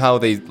 Like somehow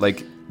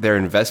their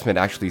investment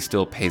actually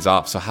still pays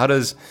off. So how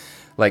does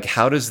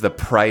the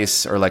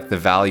price or like the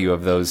value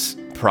of those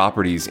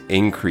properties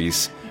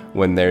increase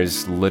when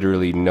there's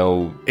literally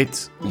no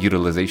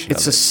utilization?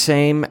 It's the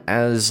same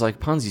as like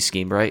Ponzi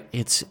scheme, right?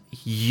 It's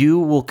you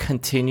will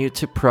continue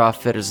to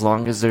profit as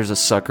long as there's a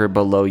sucker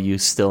below you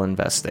still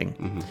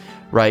investing,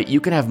 right? You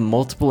can have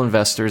multiple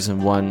investors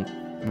in one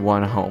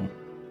home.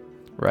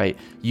 Right,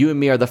 you and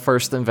me are the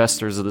first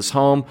investors of this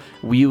home.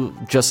 We,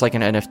 just like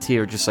an NFT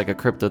or just like a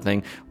crypto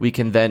thing, we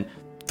can then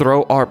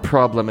throw our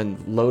problem and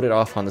load it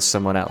off onto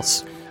someone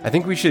else. I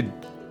think we should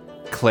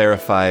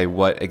clarify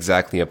what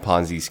exactly a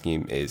Ponzi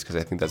scheme is, because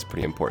I think that's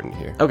pretty important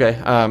here. Okay,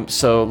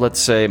 so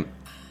let's say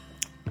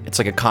it's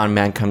like a con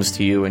man comes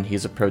to you and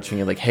he's approaching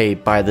you like, hey,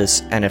 buy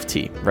this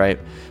NFT, right?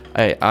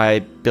 I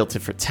built it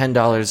for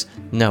 $10.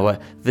 Noah,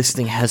 this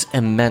thing has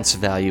immense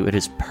value. It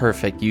is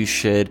perfect. You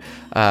should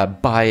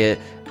buy it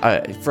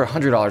for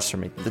 $100 from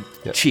me.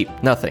 Cheap,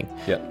 nothing.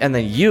 Yep. And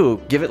then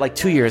you give it like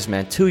 2 years,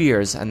 man, 2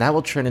 years, and that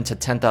will turn into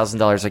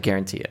 $10,000. I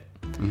guarantee it.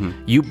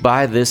 You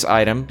buy this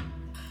item,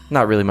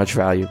 not really much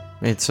value.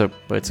 It's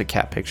a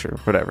cat picture,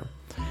 whatever.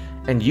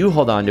 And you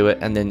hold on to it,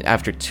 and then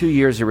after 2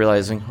 years, you're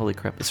realizing, holy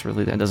crap, this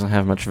really doesn't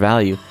have much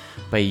value.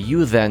 But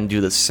you then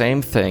do the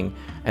same thing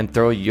and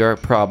throw your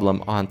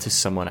problem onto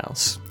someone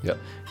else. Yep.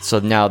 So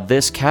now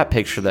this cat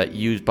picture that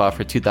you bought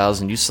for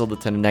 $2,000, you sold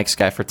it to the next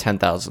guy for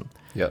 $10,000.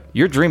 Yep.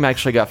 Your dream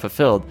actually got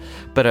fulfilled,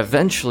 but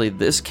eventually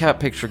this cat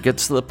picture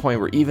gets to the point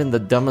where even the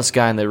dumbest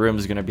guy in the room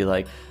is going to be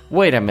like,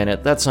 wait a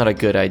minute, that's not a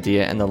good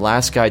idea, and the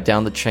last guy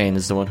down the chain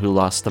is the one who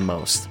lost the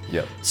most.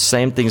 Yep.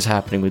 Same thing's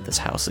happening with this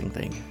housing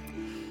thing.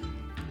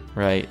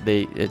 Right?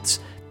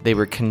 They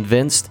were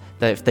convinced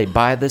that if they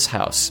buy this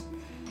house,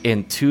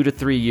 in 2 to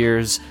 3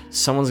 years,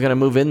 someone's going to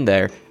move in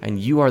there, and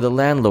you are the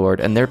landlord,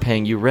 and they're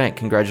paying you rent.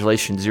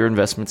 Congratulations, your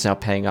investment's now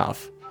paying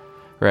off.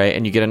 Right?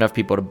 And you get enough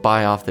people to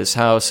buy off this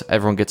house,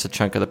 everyone gets a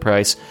chunk of the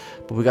price.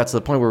 But we got to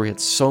the point where we had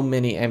so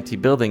many empty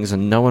buildings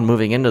and no one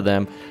moving into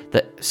them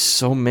that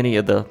so many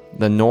of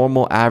the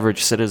normal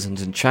average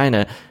citizens in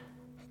China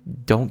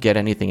don't get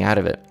anything out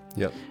of it.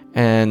 Yep.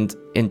 And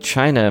in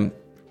China,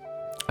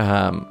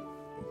 they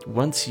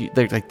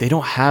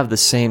don't have the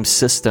same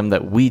system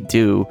that we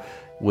do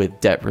with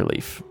debt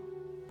relief.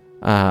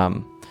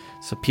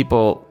 So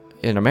people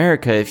in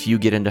America, if you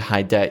get into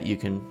high debt, you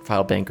can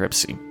file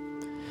bankruptcy.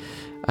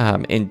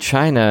 In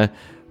China,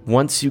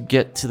 once you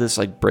get to this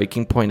like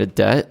breaking point of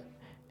debt,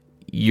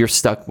 you're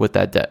stuck with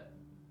that debt.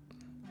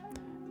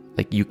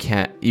 Like you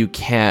can't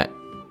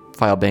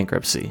file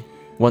bankruptcy.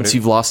 Once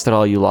you've lost it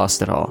all, you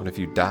lost it all. What if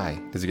you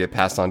die? Does it get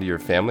passed on to your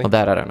family? Well,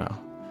 that I don't know.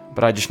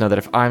 But I just know that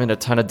if I'm in a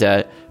ton of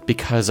debt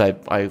because I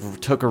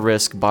took a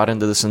risk, bought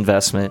into this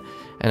investment,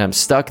 and I'm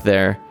stuck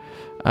there,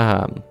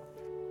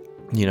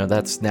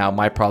 that's now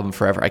my problem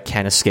forever. I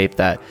can't escape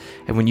that.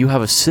 And when you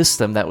have a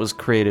system that was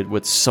created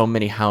with so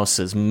many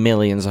houses,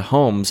 millions of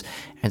homes,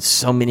 and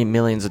so many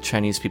millions of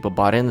Chinese people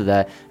bought into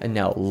that and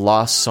now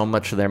lost so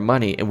much of their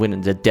money and went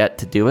into debt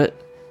to do it,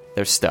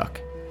 they're stuck.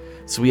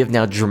 So we have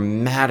now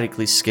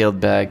dramatically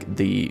scaled back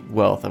the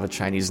wealth of a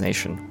Chinese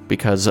nation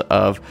because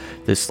of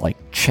this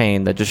like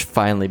chain that just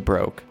finally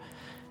broke.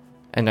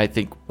 And I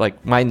think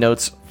like my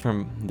notes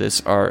from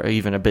this are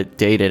even a bit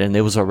dated, and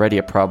it was already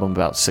a problem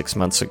about 6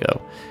 months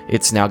ago.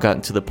 It's now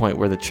gotten to the point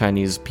where the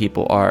Chinese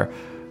people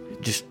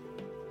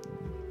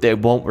they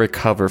won't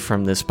recover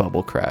from this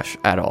bubble crash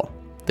at all.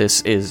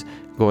 This is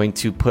going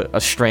to put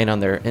a strain on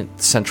their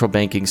central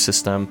banking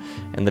system,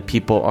 and the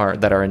people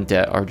that are in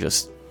debt are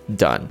just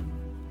done.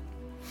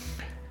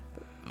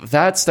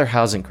 That's their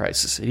housing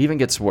crisis. It even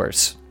gets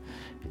worse.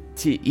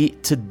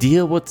 To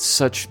deal with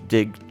such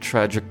big,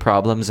 tragic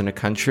problems in a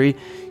country,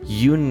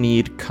 you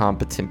need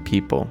competent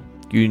people.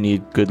 You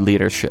need good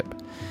leadership.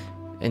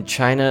 In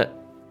China,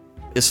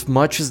 as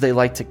much as they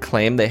like to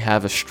claim they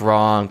have a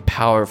strong,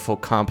 powerful,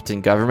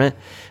 competent government,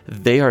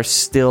 they are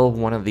still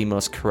one of the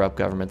most corrupt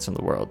governments in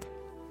the world.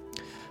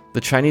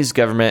 The Chinese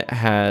government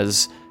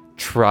has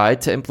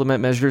tried to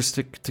implement measures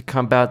to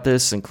combat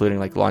this, including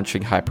like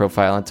launching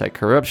high-profile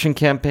anti-corruption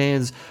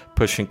campaigns,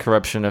 pushing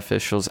corruption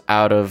officials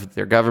out of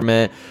their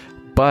government,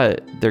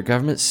 but their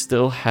government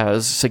still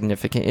has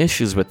significant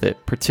issues with it,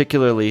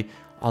 particularly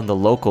on the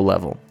local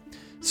level.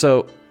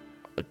 So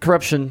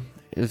corruption,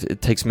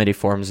 it takes many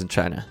forms in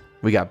China.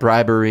 We got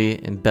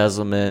bribery,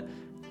 embezzlement,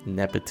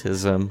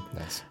 nepotism,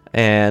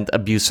 and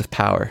abuse of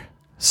power.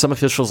 Some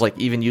officials like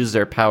even use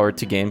their power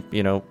to gain,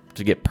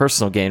 to get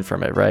personal gain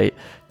from it, right?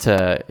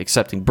 To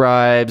accepting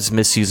bribes,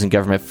 misusing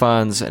government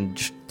funds, and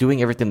just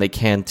doing everything they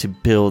can to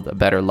build a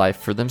better life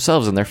for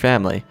themselves and their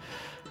family.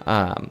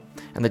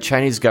 And the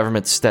Chinese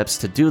government's steps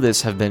to do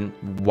this have been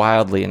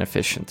wildly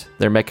inefficient.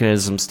 Their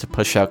mechanisms to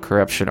push out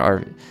corruption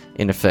are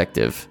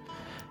ineffective.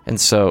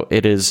 And so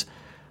it is,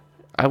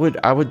 I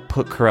would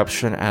put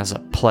corruption as a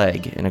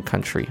plague in a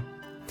country.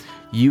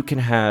 You can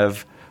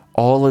have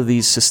all of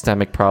these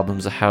systemic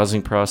problems, a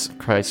housing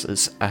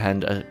crisis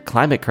and a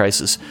climate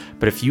crisis,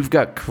 but if you've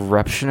got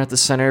corruption at the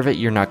center of it,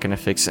 you're not going to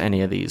fix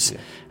any of these. Yeah.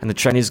 And the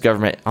Chinese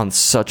government on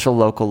such a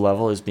local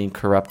level is being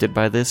corrupted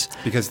by this.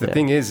 Because the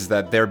thing is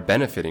that they're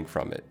benefiting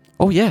from it.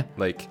 Oh, yeah.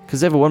 Because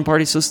they have a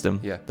one-party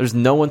system. Yeah. There's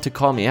no one to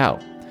call me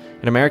out.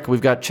 In America,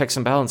 we've got checks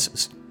and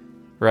balances,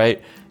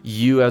 right?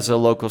 You as a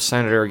local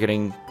senator are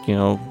getting,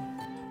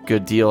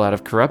 good deal out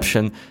of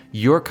corruption.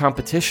 Your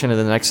competition in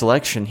the next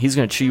election, he's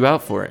going to chew you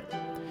out for it.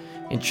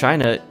 In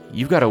China,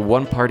 you've got a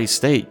one-party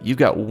state. You've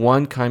got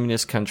one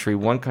communist country,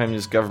 one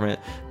communist government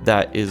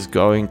that is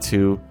going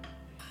to,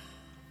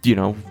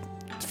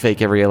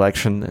 fake every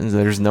election, and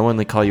there's no one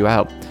to call you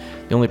out.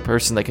 The only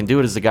person that can do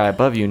it is the guy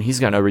above you, and he's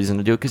got no reason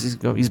to do it because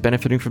he's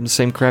benefiting from the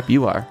same crap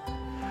you are.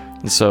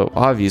 And so,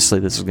 obviously,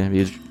 this is going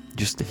to be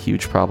just a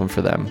huge problem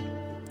for them.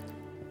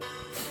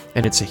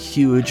 And it's a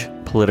huge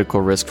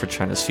political risk for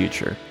China's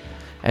future.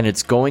 And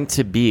it's going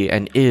to be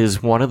and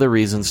is one of the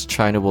reasons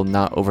China will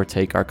not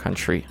overtake our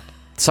country.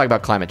 Let's talk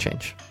about climate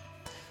change.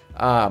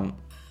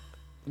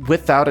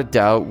 Without a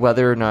doubt,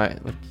 whether or not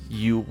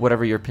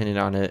whatever your opinion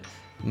on it,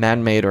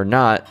 man-made or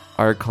not,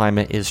 our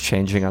climate is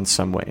changing on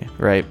some way,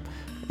 right?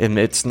 And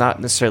it's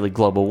not necessarily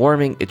global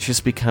warming, it's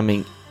just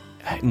becoming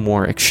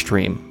more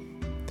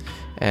extreme.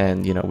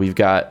 And, we've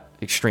got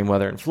extreme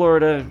weather in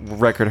Florida,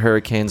 record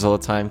hurricanes all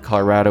the time.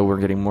 Colorado, we're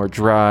getting more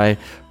dry.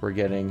 We're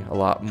getting a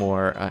lot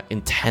more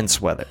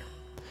intense weather.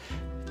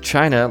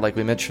 China, like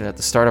we mentioned at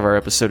the start of our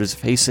episode, is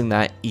facing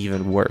that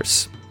even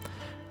worse.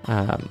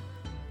 And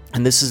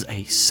this is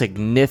a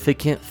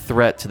significant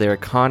threat to their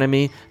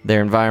economy,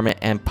 their environment,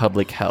 and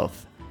public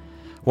health.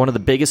 One of the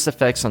biggest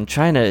effects on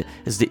China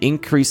is the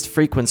increased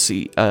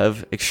frequency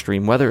of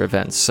extreme weather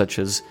events, such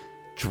as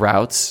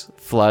droughts,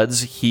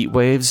 floods, heat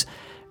waves,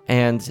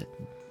 and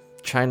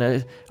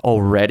China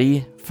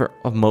already, for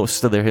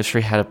most of their history,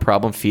 had a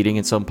problem feeding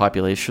its own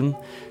population.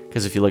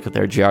 Because if you look at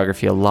their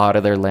geography, a lot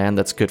of their land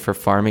that's good for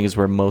farming is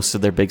where most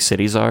of their big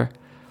cities are.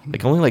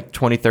 Like only like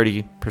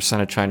 20-30%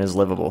 of China is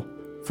livable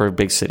for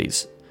big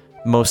cities.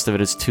 Most of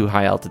it is too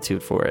high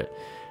altitude for it.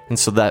 And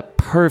so that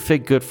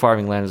perfect good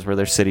farming land is where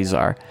their cities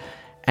are.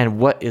 And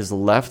what is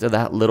left of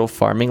that little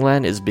farming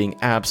land is being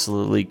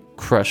absolutely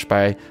crushed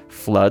by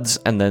floods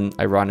and then,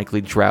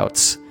 ironically,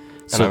 droughts.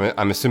 So, and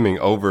I'm assuming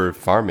over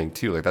farming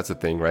too. Like that's a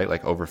thing, right?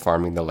 Like over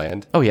farming the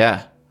land. Oh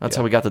yeah, that's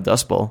how we got the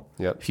Dust Bowl.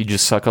 Yep. If you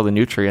just suck all the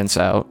nutrients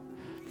out.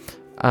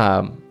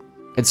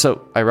 And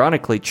so,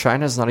 ironically,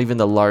 China's not even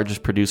the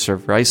largest producer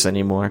of rice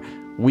anymore.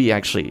 We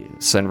actually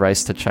send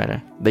rice to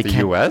China. The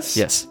U.S.?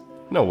 Yes.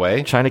 No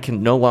way. China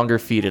can no longer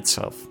feed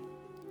itself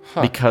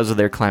because of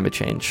their climate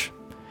change.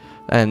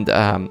 And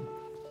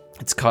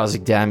it's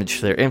causing damage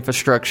to their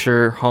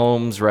infrastructure,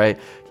 homes, right?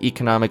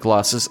 Economic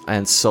losses,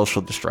 and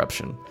social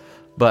disruption.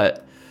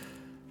 But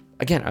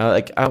again,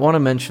 I want to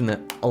mention that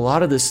a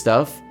lot of this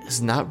stuff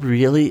is not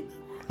really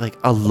like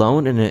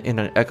alone in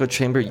an echo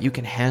chamber. You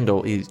can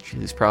handle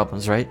these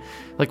problems, right?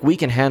 Like we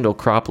can handle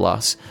crop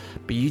loss,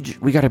 but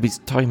we got to be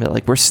talking about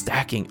like we're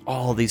stacking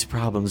all these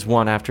problems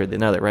one after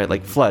another, right?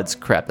 Like floods,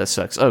 crap, that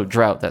sucks. Oh,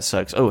 drought, that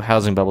sucks. Oh,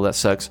 housing bubble, that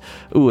sucks.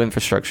 Ooh,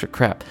 infrastructure,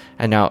 crap.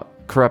 And now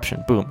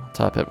corruption, boom, on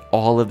top of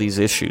all of these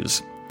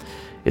issues.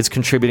 It's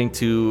contributing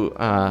to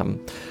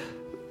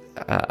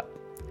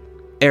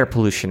air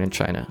pollution in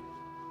China,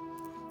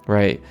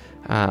 right?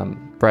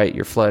 Right,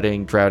 you're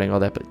flooding, droughting, all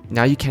that, but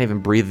now you can't even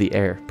breathe the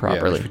air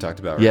properly. Yeah, which we talked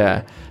about. Right?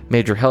 Yeah,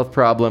 major health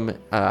problem,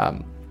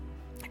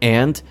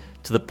 and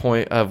to the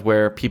point of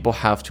where people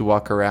have to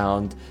walk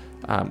around,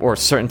 or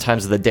certain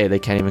times of the day they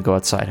can't even go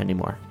outside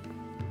anymore.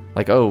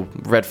 Like, oh,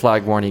 red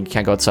flag warning, you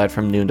can't go outside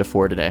from noon to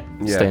 4 today.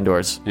 Yeah. Stay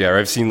indoors. Yeah, or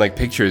I've seen like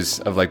pictures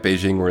of like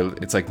Beijing where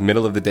it's like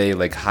middle of the day,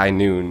 like high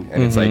noon,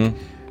 and it's like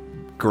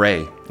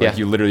gray. Like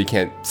you literally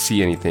can't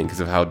see anything because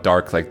of how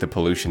dark like the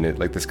pollution is,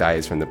 like the sky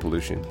is from the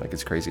pollution. Like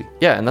it's crazy.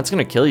 Yeah, and that's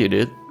gonna kill you,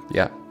 dude.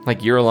 Yeah.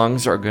 Like your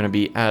lungs are gonna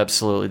be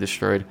absolutely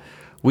destroyed.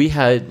 We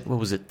had,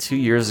 2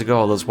 years ago,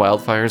 all those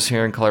wildfires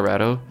here in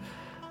Colorado,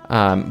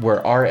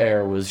 where our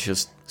air was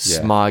just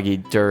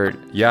smoggy dirt.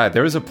 Yeah,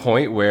 there was a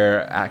point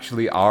where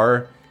actually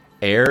our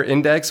air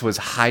index was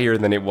higher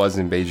than it was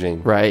in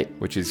Beijing. Right.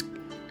 Which is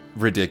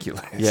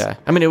ridiculous. Yeah.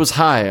 I mean, it was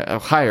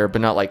higher, but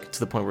not like to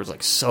the point where it's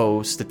like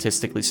so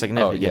statistically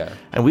significant. Oh, yeah.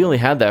 And we only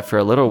had that for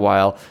a little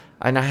while.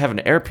 And I have an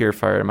air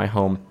purifier in my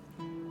home.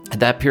 And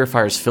that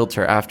purifier's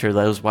filter after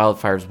those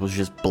wildfires was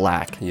just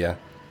black. Yeah.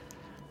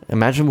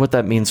 Imagine what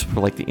that means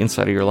for like the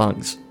inside of your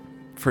lungs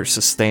for a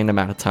sustained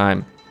amount of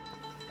time.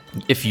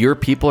 If your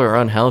people are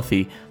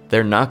unhealthy,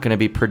 they're not going to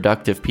be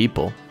productive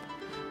people,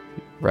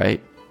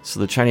 right? So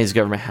the Chinese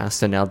government has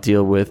to now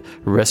deal with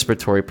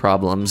respiratory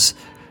problems,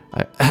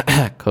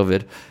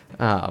 COVID,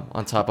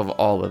 on top of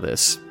all of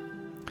this.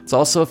 It's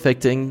also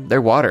affecting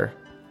their water.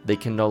 They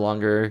can no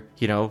longer,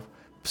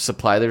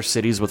 supply their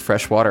cities with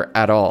fresh water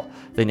at all.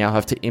 They now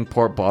have to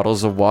import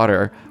bottles of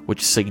water,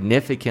 which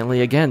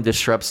significantly, again,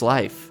 disrupts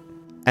life.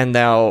 And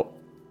now,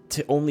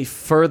 to only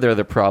further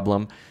the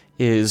problem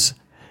is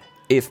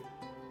if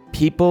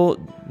people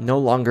no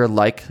longer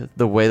like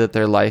the way that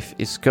their life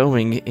is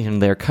going in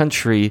their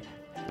country,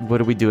 what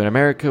do we do in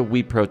America?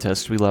 We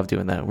protest. We love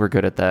doing that. We're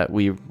good at that.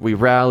 We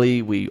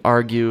rally, we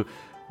argue,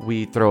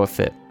 we throw a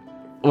fit.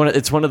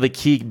 It's one of the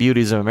key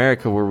beauties of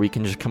America where we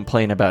can just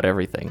complain about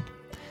everything.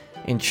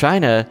 In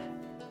China,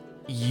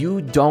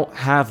 you don't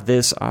have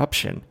this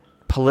option.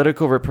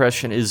 Political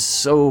repression is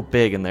so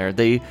big in there.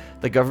 The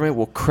government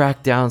will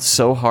crack down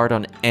so hard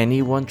on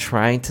anyone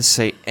trying to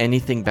say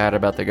anything bad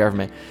about the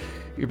government.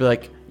 You'd be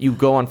like, you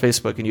go on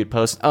Facebook and you'd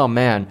post, oh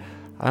man,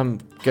 I'm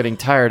getting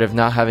tired of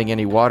not having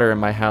any water in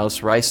my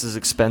house. Rice is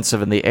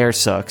expensive and the air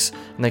sucks.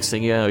 Next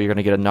thing you know, you're going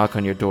to get a knock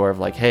on your door of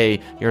like, hey,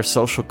 your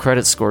social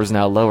credit score is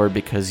now lower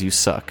because you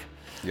suck.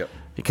 Yep.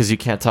 Because you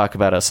can't talk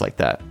about us like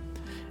that.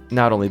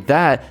 Not only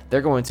that,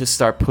 they're going to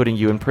start putting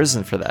you in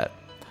prison for that.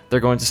 They're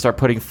going to start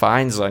putting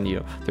fines on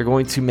you. They're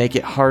going to make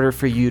it harder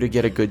for you to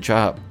get a good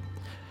job.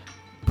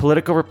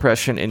 Political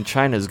repression in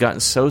China has gotten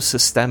so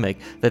systemic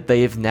that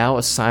they have now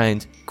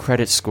assigned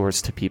credit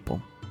scores to people.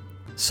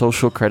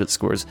 Social credit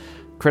scores.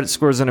 Credit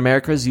scores in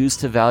America is used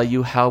to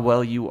value how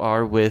well you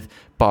are with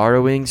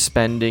borrowing,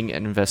 spending,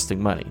 and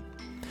investing money.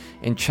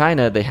 In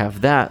China, they have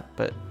that,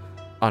 but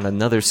on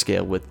another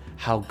scale with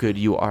how good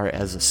you are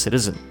as a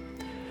citizen.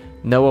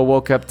 Noah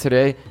woke up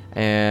today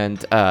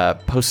and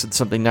posted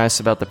something nice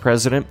about the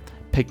president,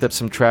 picked up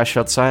some trash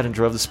outside, and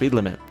drove the speed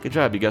limit. Good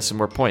job, you got some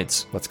more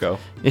points. Let's go.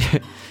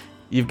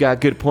 You've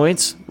got good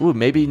points. Ooh,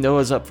 maybe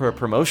Noah's up for a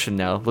promotion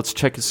now. Let's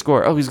check his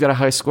score. Oh, he's got a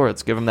high score.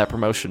 Let's give him that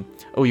promotion.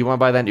 Oh, you want to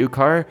buy that new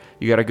car?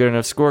 You got a good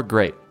enough score?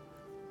 Great.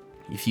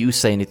 If you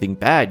say anything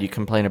bad, you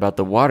complain about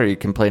the water, you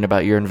complain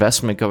about your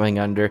investment going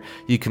under,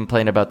 you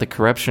complain about the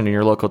corruption in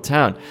your local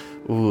town.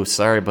 Ooh,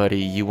 sorry,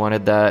 buddy. You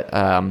wanted that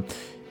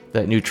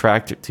that new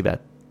tractor. Too bad.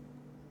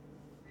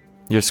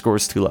 Your score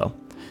is too low.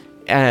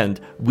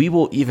 And we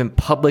will even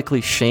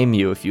publicly shame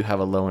you if you have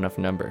a low enough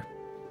number.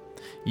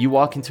 You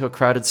walk into a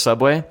crowded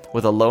subway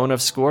with a low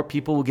enough score,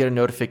 people will get a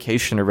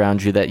notification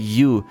around you that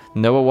you,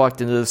 Noah, walked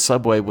into the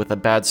subway with a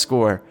bad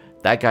score.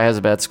 That guy has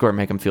a bad score,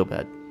 make him feel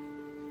bad.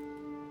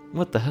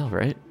 What the hell,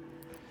 right?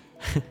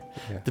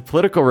 Yeah. The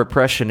political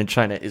repression in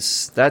China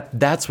is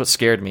that's what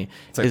scared me.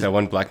 It's like that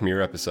one Black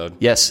Mirror episode.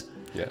 Yes.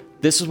 Yeah.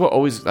 This is what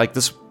always, like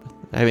this,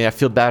 I mean, I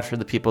feel bad for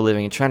the people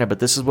living in China, but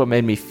this is what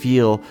made me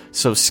feel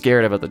so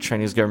scared about the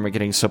Chinese government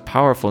getting so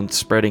powerful and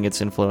spreading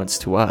its influence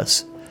to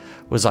us.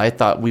 Was I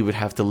thought we would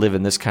have to live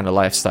in this kind of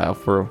lifestyle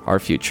for our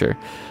future.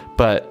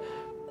 But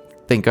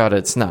thank God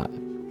it's not,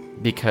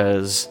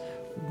 because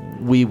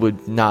we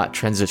would not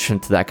transition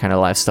to that kind of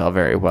lifestyle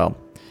very well.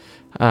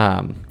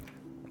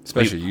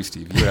 Especially you,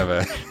 Steve.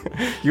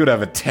 You would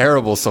have a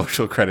terrible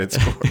social credit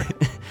score.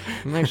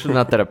 I'm actually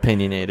not that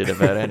opinionated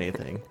about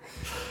anything.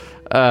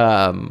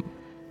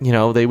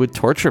 They would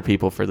torture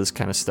people for this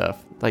kind of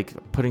stuff. Like,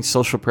 putting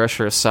social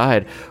pressure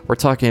aside, we're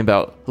talking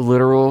about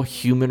literal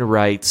human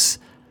rights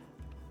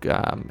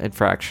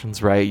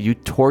infractions, right? You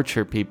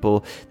torture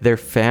people, their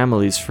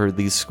families, for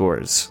these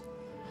scores.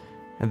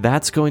 And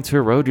that's going to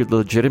erode the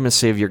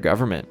legitimacy of your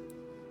government.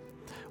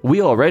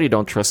 We already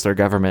don't trust our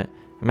government.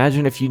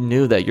 Imagine if you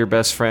knew that your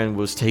best friend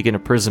was taken to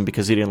prison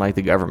because he didn't like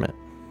the government.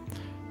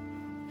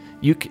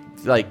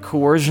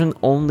 Coercion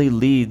only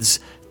leads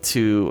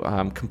to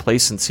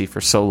complacency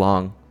for so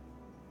long,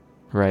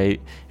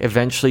 right?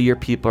 Eventually your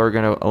people are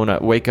going to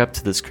wake up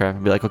to this crap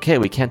and be like, okay,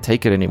 we can't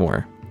take it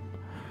anymore.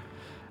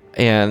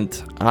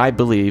 And I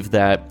believe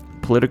that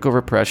political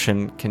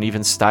repression can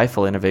even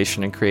stifle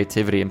innovation and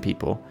creativity in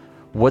people.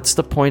 What's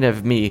the point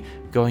of me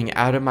going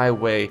out of my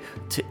way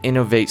to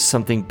innovate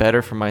something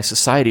better for my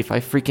society if I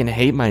freaking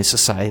hate my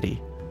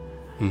society?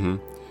 Mm-hmm.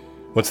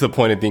 What's the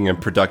point of being a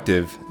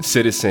productive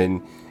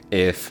citizen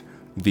if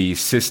the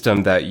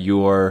system that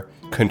you're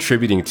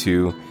contributing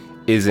to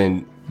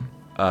isn't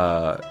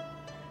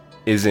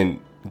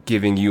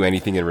giving you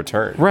anything in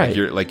return? Right.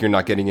 You're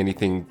not getting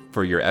anything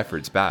for your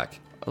efforts back.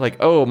 Like,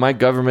 oh, my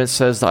government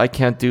says that I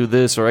can't do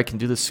this or I can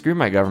do this. Screw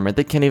my government.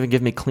 They can't even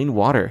give me clean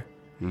water.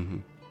 Mm-hmm.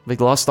 They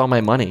lost all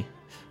my money.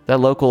 That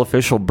local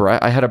official,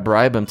 I had to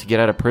bribe him to get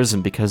out of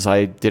prison because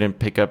I didn't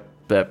pick up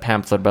that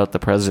pamphlet about the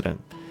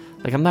president.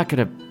 Like, I'm not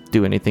going to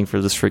do anything for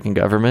this freaking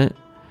government.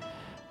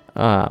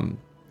 And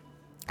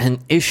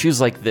issues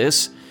like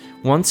this,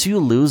 once you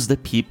lose the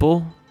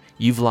people,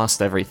 you've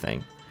lost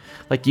everything.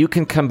 Like, you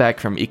can come back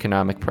from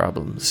economic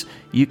problems.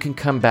 You can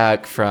come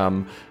back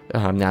from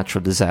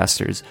natural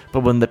disasters.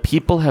 But when the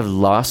people have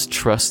lost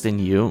trust in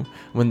you,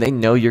 when they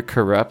know you're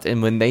corrupt,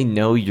 and when they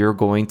know you're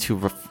going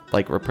to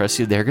repress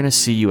you, they're going to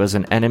see you as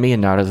an enemy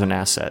and not as an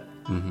asset.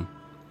 Mm-hmm.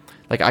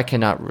 Like, I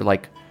cannot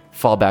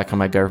fall back on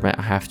my government.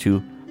 I have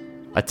to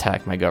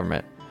attack my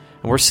government.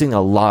 And we're seeing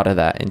a lot of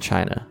that in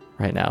China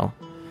right now.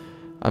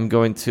 I was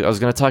going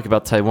to talk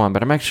about Taiwan,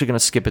 but I'm actually going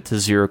to skip it to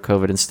zero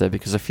COVID instead,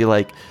 because I feel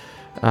like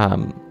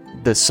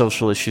the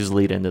social issues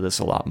lead into this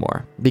a lot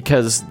more,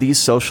 because these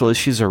social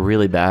issues are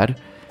really bad.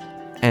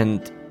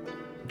 And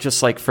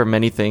just like for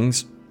many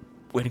things,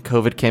 when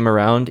COVID came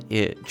around,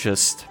 it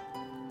just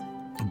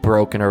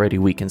broke an already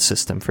weakened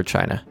system for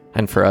China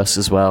and for us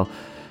as well.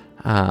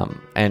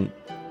 And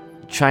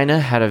China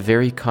had a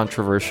very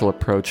controversial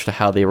approach to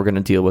how they were going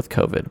to deal with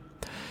COVID.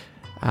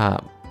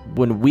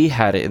 When we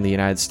had it in the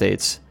United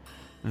States,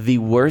 the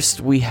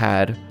worst we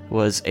had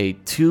was a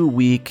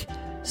 2-week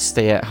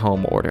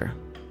stay-at-home order,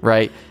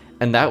 right?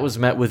 And that was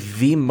met with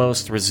the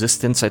most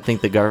resistance I think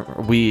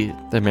the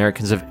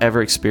Americans have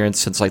ever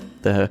experienced since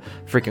the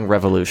freaking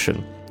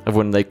revolution of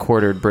when they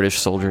quartered British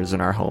soldiers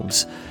in our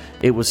homes.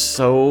 It was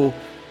so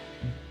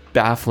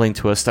baffling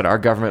to us that our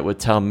government would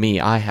tell me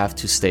I have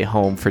to stay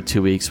home for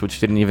 2 weeks, which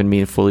didn't even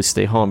mean fully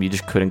stay home. You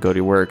just couldn't go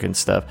to work and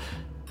stuff.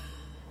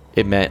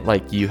 It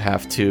meant you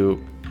have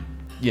to,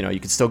 you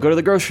could still go to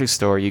the grocery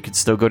store, you could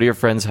still go to your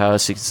friend's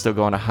house, you could still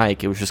go on a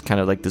hike. It was just kind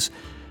of like this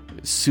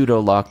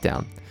pseudo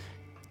lockdown.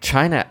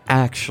 China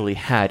actually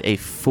had a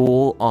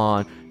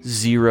full-on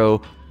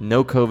zero,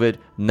 no COVID,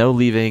 no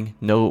leaving,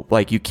 no,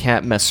 you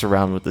can't mess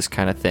around with this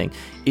kind of thing.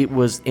 It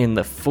was in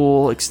the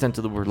full extent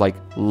of the word,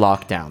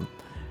 lockdown.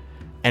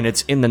 And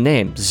it's in the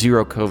name,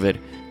 zero COVID.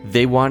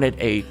 They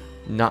wanted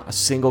not a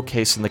single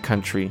case in the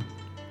country.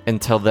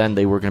 Until then,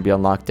 they were going to be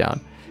on lockdown.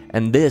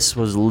 And this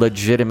was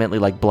legitimately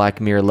like Black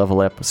Mirror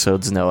level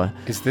episodes, Noah.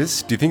 Do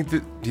you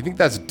think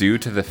that's due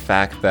to the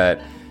fact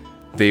that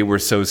they were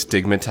so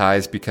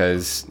stigmatized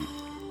because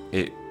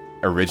it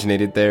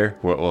originated there?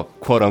 Well,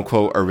 quote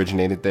unquote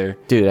originated there?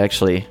 Dude,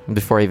 actually,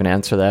 before I even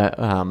answer that,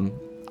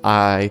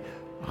 I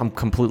I'm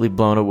completely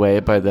blown away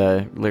by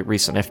the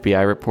recent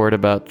FBI report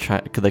about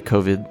the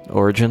COVID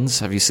origins.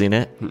 Have you seen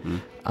it?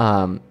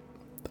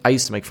 I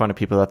used to make fun of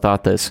people that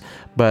thought this,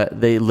 but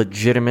they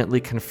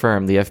legitimately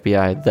confirmed, the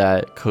FBI,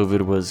 that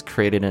COVID was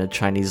created in a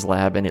Chinese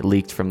lab and it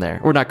leaked from there.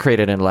 Or not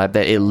created in a lab,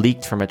 that it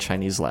leaked from a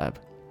Chinese lab.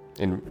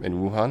 In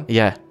Wuhan?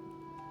 Yeah.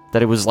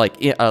 That it was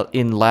like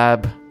in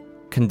lab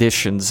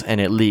conditions and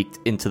it leaked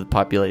into the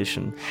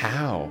population.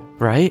 How?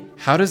 Right?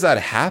 How does that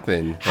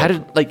happen? How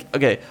did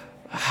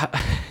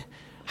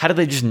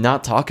they just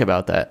not talk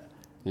about that?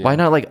 Yeah. Why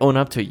not own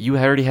up to it? You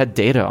already had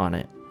data on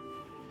it.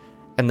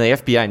 And the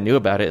FBI knew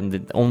about it and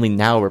they only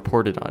now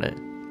reported on it.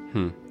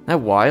 Isn't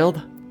that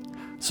wild?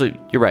 So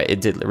you're right,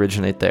 it did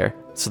originate there.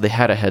 So they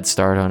had a head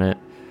start on it.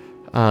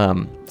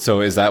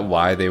 So is that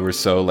why they were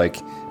so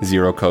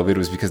zero COVID,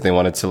 was because they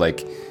wanted to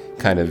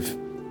kind of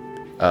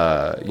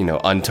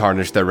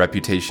untarnish their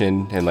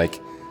reputation and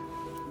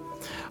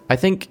I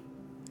think,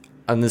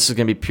 and this is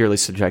going to be purely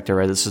subjective,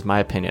 right? This is my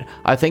opinion.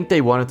 I think they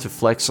wanted to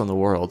flex on the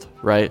world,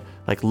 right?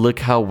 Look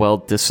how well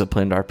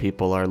disciplined our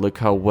people are. Look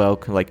how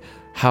well,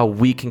 how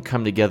we can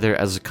come together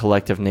as a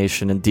collective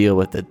nation and deal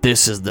with it.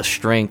 This is the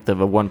strength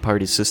of a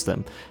one-party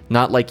system.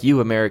 Not like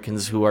you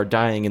Americans who are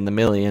dying in the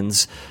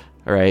millions,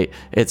 right?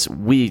 It's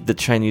we, the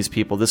Chinese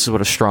people. This is what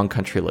a strong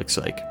country looks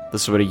like.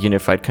 This is what a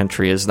unified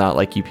country is, not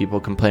like you people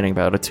complaining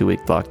about a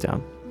 2-week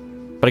lockdown.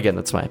 But again,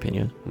 that's my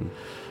opinion.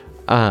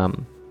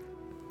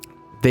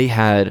 They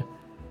had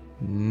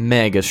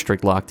mega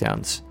strict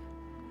lockdowns.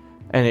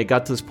 And it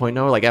got to this point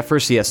now, at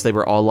first, yes, they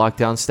were all locked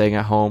down, staying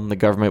at home. The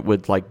government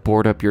would,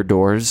 board up your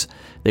doors.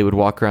 They would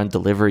walk around,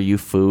 deliver you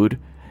food.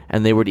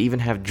 And they would even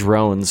have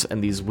drones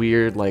and these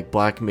weird,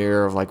 Black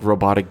Mirror of,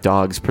 robotic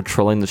dogs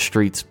patrolling the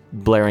streets,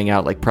 blaring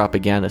out,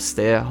 propaganda.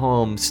 Stay at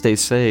home, stay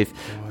safe.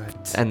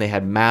 What? And they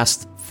had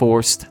mass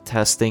forced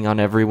testing on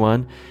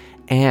everyone.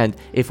 And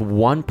if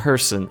one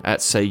person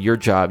at, say, your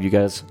job, you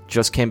guys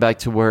just came back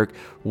to work,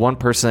 one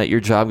person at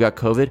your job got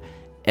COVID,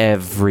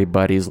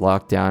 everybody's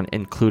locked down,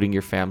 including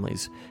your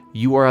families.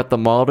 You are at the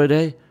mall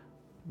today,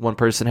 one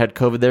person had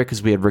COVID there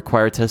because we had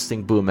required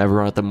testing, boom,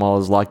 everyone at the mall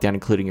is locked down,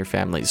 including your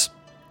families.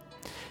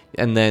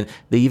 And then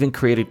they even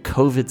created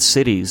COVID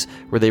cities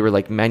where they were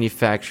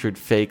manufactured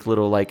fake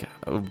little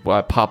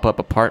pop-up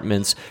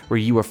apartments where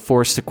you were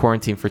forced to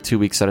quarantine for 2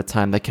 weeks at a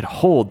time that could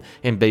hold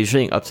in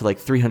Beijing up to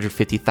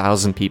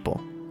 350,000 people.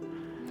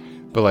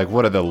 But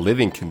what are the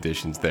living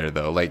conditions there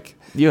though?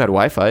 You had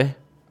Wi-Fi.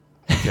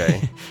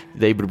 Okay.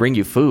 They would bring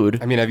you food.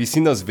 I mean, have you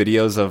seen those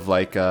videos of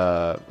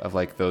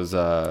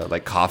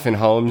those coffin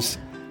homes?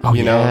 Oh,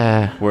 you know,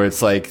 yeah. where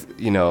it's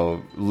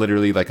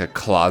literally a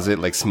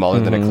closet, smaller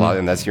than a closet,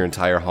 and that's your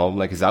entire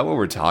home. Is that what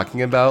we're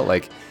talking about?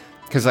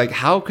 Because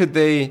how could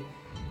they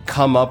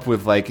come up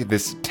with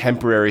this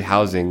temporary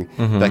housing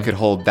that could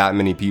hold that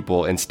many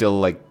people and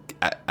still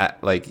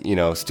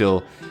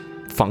still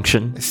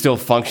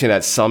function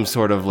at some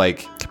sort of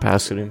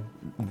capacity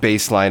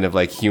baseline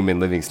of human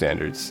living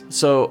standards?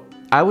 So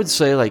I would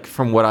say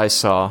from what I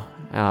saw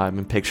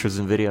in pictures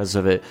and videos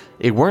of it,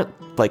 it weren't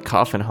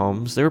coffin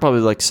homes. They were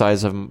probably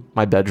size of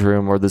my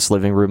bedroom or this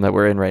living room that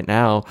we're in right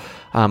now,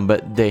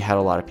 but they had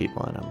a lot of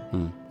people in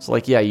them. So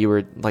yeah, you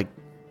were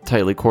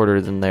tightly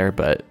quartered in there,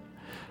 but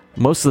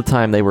most of the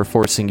time they were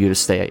forcing you to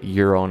stay at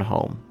your own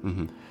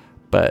home.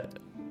 But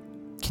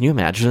can you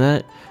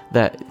imagine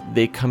that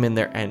they come in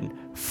there and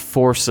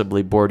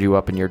forcibly board you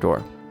up in your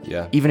door?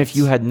 Yeah, even if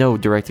you had no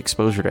direct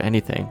exposure to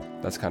anything.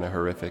 That's kind of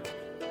horrific.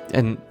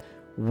 And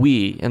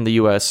we in the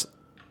US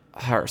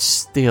are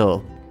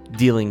still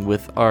dealing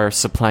with our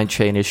supply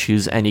chain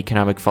issues and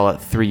economic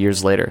fallout 3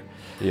 years later.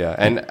 Yeah,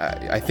 and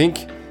I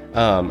think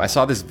I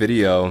saw this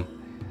video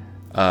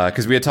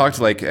because we had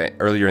talked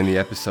earlier in the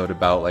episode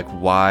about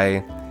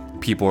why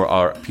people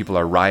are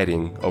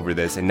rioting over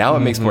this, and now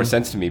it makes more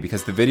sense to me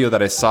because the video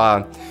that I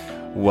saw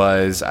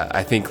was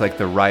I think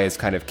the riots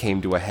kind of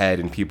came to a head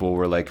and people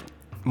were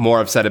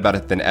more upset about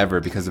it than ever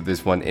because of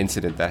this one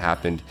incident that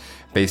happened.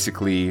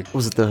 Basically,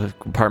 was it the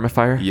apartment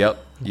fire?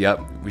 Yep.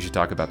 We should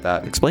talk about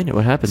that. Explain it.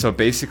 What happened? So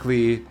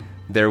basically,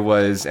 there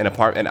was an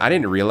apartment, and I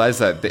didn't realize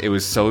that it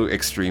was so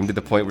extreme to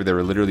the point where they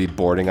were literally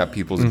boarding up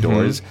people's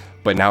doors.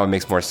 But now it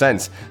makes more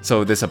sense.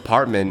 So this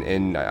apartment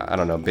in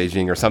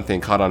Beijing or something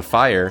caught on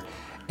fire,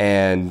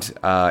 and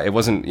it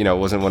wasn't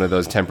one of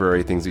those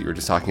temporary things that you were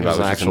just talking about.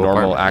 It was just a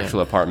normal actual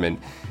apartment.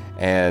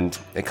 And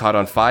it caught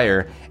on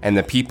fire, and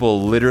the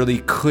people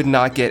literally could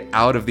not get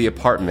out of the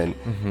apartment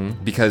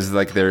because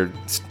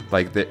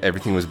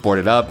everything was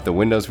boarded up, the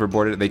windows were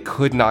boarded, they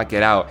could not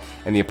get out,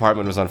 and the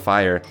apartment was on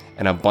fire,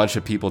 and a bunch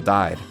of people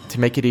died. To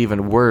make it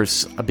even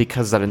worse,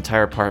 because that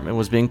entire apartment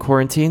was being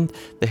quarantined,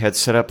 they had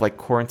set up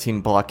quarantine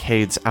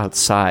blockades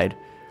outside.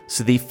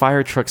 So the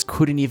fire trucks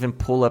couldn't even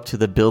pull up to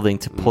the building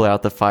to pull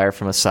out the fire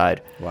from a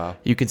side. Wow.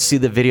 You can see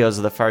the videos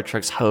of the fire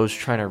trucks hose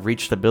trying to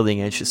reach the building,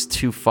 and it's just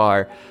too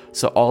far.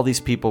 So all these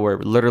people were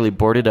literally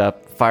boarded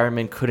up.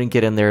 Firemen couldn't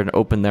get in there and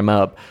open them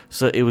up.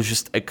 So it was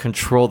just a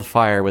controlled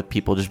fire with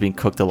people just being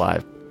cooked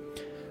alive.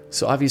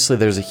 So obviously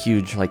there's a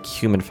huge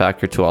human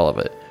factor to all of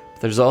it.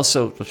 There's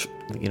also,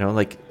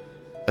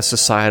 a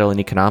societal and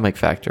economic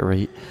factor,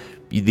 right?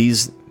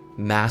 These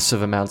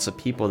massive amounts of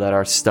people that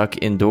are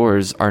stuck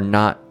indoors are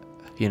not,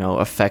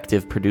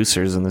 effective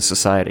producers in the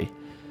society.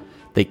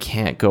 They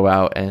can't go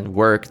out and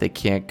work. They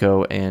can't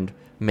go and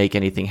make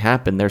anything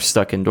happen. They're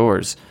stuck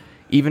indoors.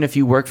 Even if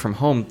you work from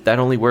home, that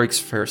only works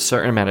for a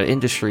certain amount of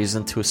industries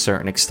and to a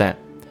certain extent.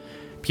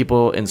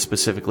 People in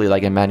specifically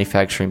like a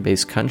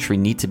manufacturing-based country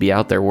need to be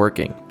out there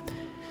working.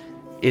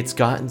 It's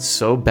gotten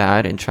so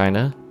bad in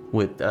China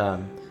with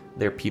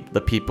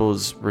the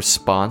people's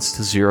response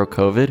to zero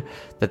COVID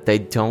that they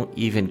don't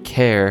even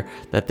care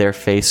that their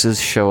faces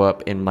show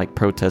up in like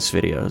protest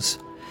videos.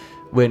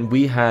 When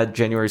we had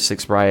January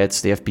 6th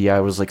riots, the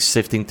FBI was like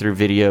sifting through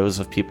videos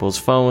of people's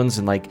phones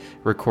and like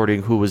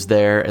recording who was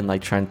there and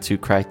like trying to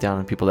crack down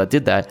on people that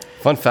did that.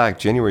 Fun fact,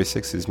 January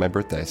 6th is my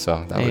birthday,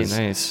 so that was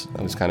nice.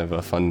 That was kind of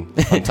a fun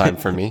time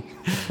for me.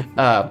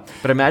 But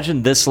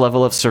imagine this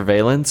level of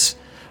surveillance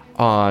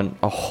on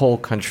a whole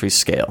country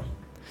scale.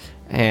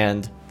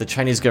 And the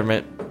Chinese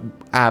government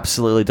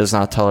absolutely does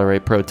not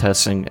tolerate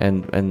protesting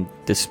and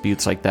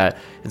disputes like that.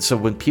 And so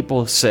when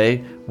people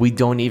say, we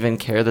don't even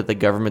care that the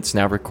government's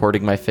now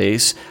recording my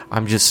face,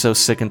 I'm just so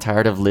sick and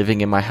tired of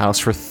living in my house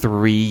for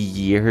 3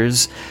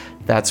 years,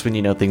 that's when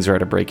you know things are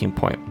at a breaking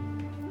point.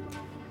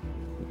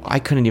 I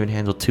couldn't even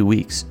handle 2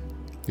 weeks.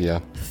 Yeah.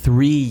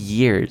 3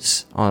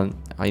 years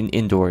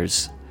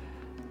indoors.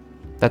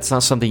 That's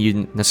not something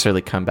you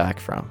necessarily come back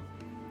from.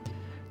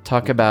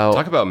 Talk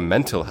about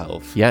mental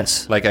health.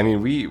 Yes. Like, I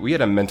mean, we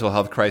had a mental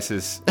health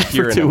crisis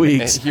here for 2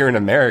 weeks here in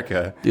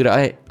America. Dude,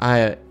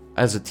 I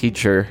as a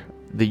teacher,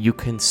 that you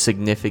can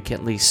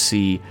significantly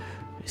see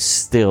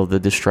still the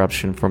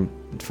disruption from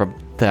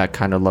that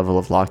kind of level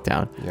of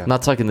lockdown. Yeah. I'm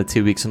not talking the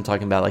 2 weeks. I'm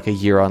talking about like a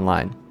year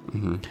online.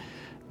 Mm-hmm.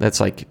 That's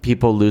like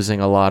people losing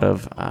a lot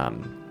of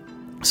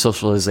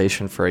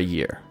socialization for a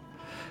year.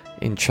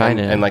 In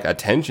China, and like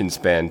attention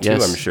span too,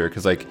 yes. I'm sure,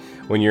 because like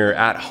when you're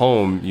at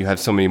home, you have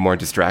so many more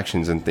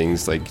distractions and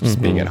things like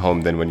just being at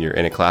home than when you're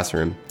in a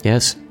classroom.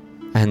 Yes,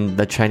 and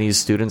the Chinese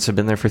students have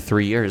been there for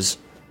 3 years.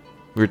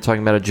 We were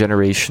talking about a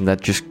generation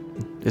that just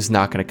is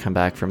not going to come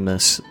back from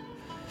this.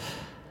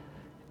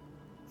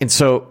 And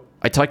so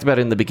I talked about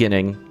it in the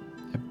beginning,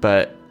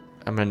 but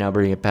I'm going to now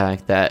bring it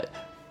back that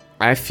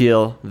I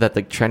feel that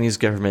the Chinese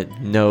government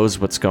knows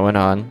what's going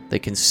on. They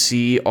can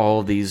see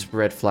all these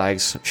red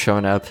flags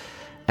showing up.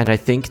 And I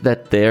think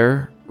that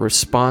their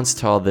response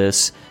to all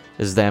this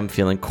is them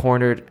feeling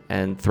cornered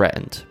and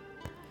threatened.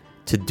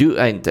 To do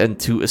and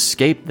to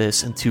escape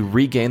this and to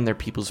regain their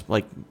people's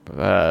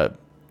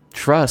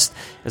trust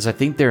is I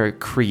think they're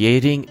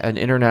creating an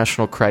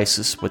international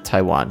crisis with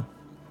Taiwan.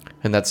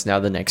 And that's now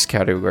the next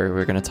category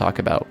we're going to talk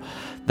about.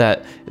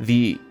 That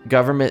the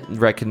government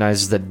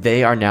recognizes that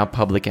they are now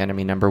public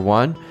enemy number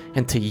one.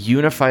 And to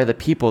unify the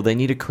people, they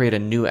need to create a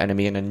new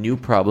enemy and a new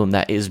problem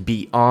that is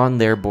beyond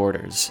their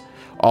borders.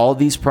 All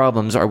these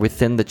problems are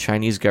within the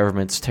Chinese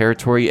government's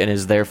territory and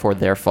is therefore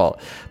their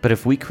fault. But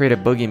if we create a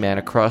boogeyman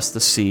across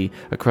the sea,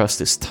 across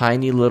this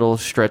tiny little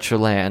stretch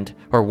of land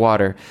or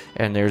water,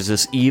 and there's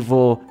this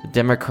evil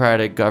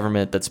democratic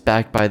government that's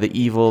backed by the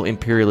evil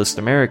imperialist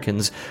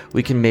Americans,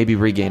 we can maybe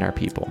regain our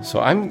people. So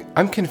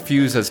I'm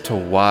confused as to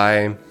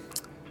why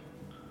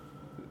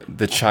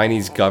the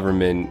Chinese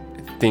government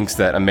thinks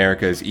that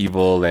America is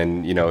evil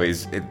and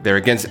they're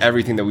against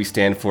everything that we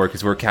stand for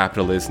because we're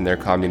capitalists and they're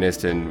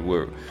communist and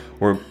we're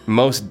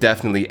most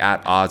definitely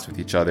at odds with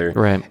each other.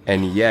 Right.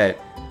 And yet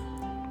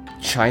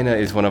China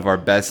is one of our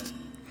best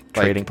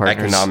trading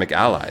partners, economic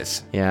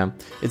allies. Yeah.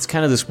 It's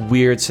kind of this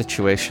weird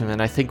situation,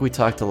 and I think we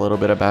talked a little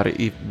bit about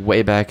it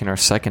way back in our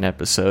second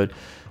episode,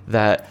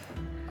 that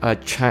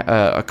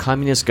a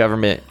communist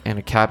government and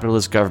a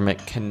capitalist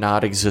government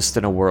cannot exist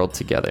in a world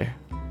together.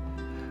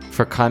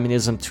 For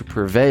communism to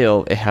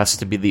prevail, it has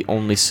to be the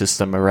only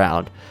system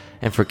around.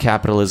 And for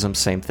capitalism,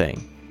 same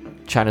thing.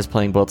 China's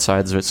playing both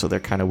sides of it, so they're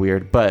kind of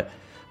weird. But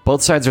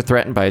both sides are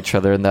threatened by each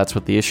other, and that's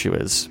what the issue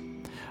is.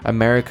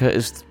 America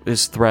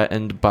is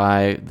threatened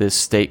by this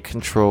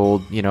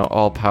state-controlled,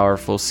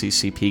 all-powerful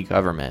CCP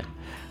government.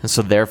 And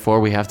so therefore,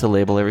 we have to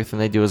label everything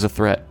they do as a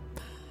threat.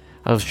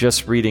 I was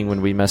just reading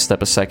when we messed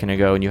up a second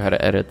ago and you had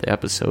to edit the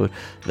episode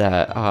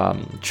that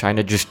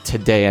China just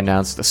today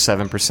announced a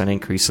 7%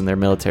 increase in their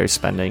military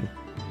spending,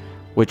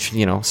 which,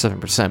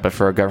 7%, but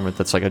for a government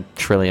that's like $1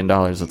 trillion,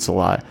 that's a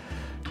lot.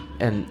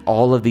 And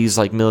all of these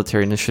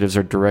military initiatives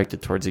are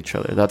directed towards each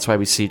other. That's why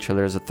we see each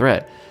other as a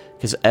threat.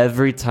 Because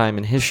every time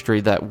in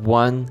history that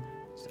one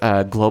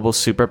global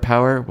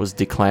superpower was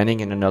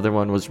declining and another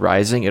one was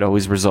rising, it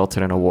always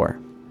resulted in a war.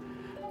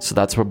 So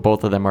that's what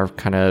both of them are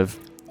kind of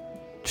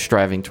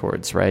striving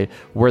towards, right?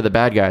 We're the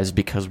bad guys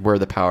because we're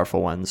the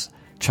powerful ones.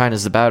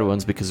 China's the bad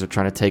ones because they're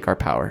trying to take our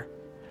power.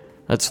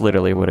 That's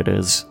literally what it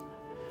is.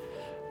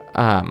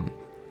 And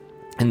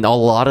a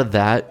lot of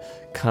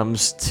that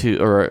comes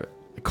to, or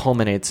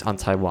culminates on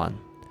Taiwan.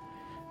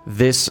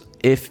 This,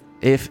 if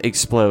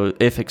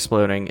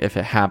exploding, if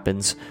it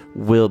happens,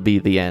 will be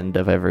the end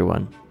of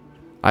everyone.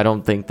 I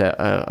don't think that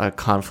a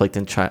conflict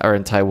in China or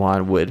in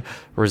Taiwan would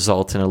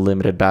result in a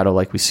limited battle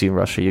like we see in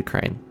Russia,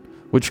 Ukraine.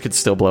 which could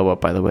still blow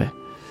up, by the way.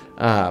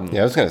 Yeah,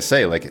 I was gonna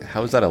say, like,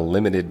 how is that a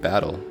limited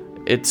battle?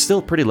 It's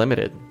still pretty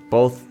limited.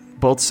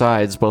 Both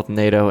sides, both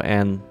NATO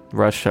and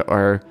Russia,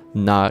 are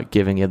not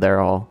giving it their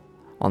all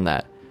on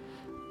that.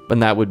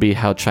 And that would be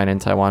how China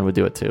and Taiwan would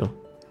do it too.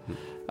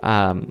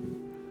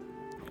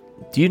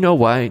 Do you know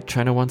why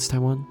China wants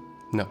Taiwan?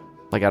 No.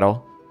 Like, at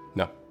all?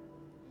 No.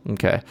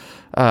 Okay.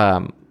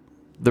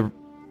 The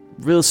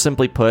real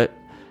simply put,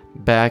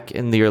 back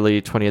in the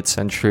early 20th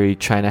century,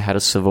 China had a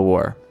civil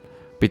war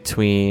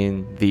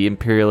between the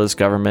imperialist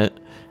government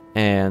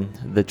and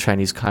the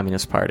Chinese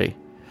Communist Party.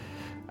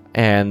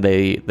 And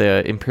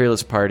the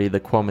imperialist party, the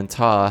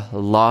Kuomintang,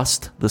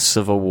 lost the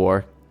civil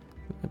war,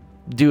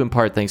 due in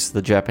part thanks to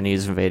the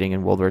Japanese invading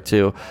in World War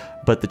II,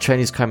 but the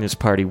Chinese Communist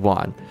Party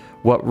won.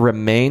 What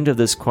remained of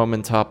this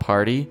Kuomintang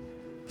party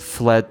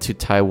fled to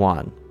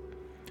Taiwan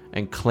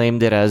and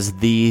claimed it as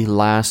the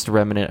last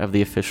remnant of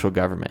the official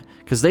government.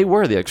 Because they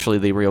were actually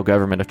the real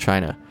government of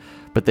China,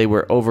 but they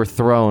were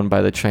overthrown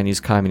by the Chinese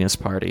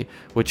Communist Party,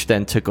 which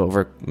then took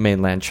over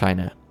mainland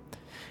China.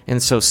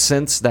 And so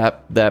since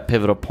that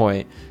pivotal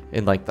point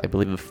in, like, I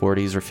believe the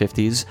 40s or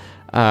 50s,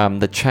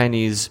 the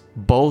Chinese,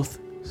 both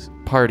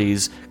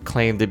parties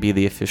claimed to be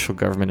the official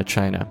government of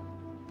China.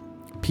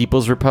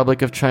 People's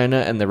Republic of China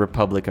and the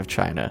Republic of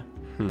China.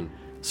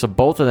 So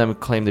both of them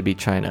claim to be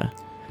China.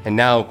 And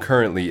now,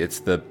 currently, it's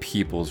the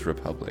People's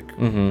Republic,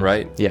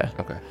 right? Yeah.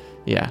 Okay.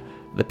 Yeah.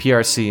 The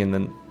PRC and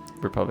the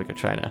Republic of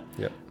China.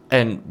 Yep.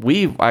 And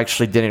we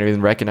actually didn't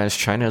even recognize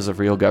China as a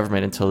real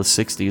government until the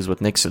 60s with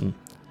Nixon.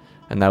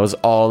 And that was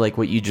all like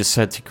what you just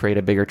said, to create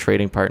a bigger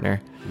trading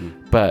partner.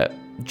 But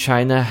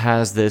China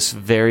has this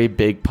very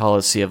big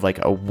policy of like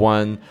a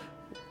one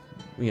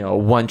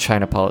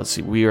China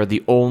policy. We are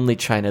the only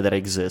China that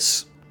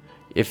exists.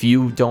 If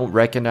you don't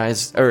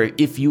recognize, or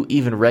if you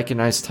even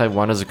recognize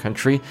Taiwan as a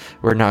country,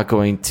 we're not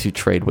going to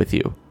trade with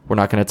you. We're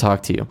not going to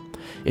talk to you.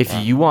 If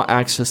you want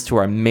access to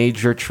our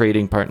major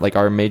trading part, like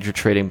our major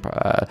trading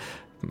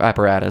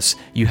apparatus,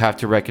 you have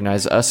to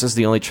recognize us as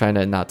the only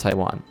China and not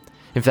Taiwan.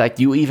 In fact,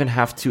 you even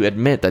have to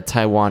admit that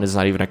Taiwan is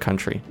not even a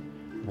country.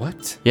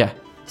 What? Yeah.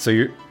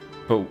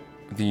 But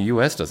the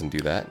U.S. doesn't do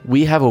that.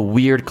 We have a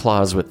weird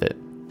clause with it.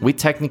 We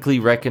technically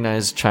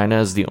recognize China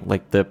as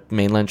the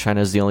mainland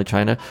China as the only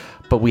China,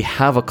 but we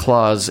have a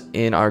clause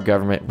in our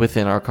government,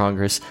 within our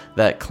Congress,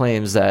 that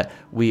claims that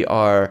we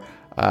are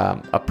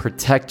a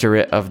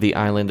protectorate of the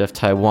island of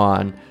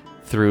Taiwan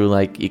through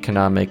like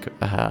economic,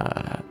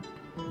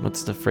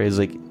 what's the phrase?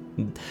 Like,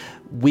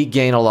 we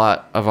gain a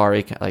lot of our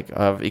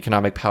of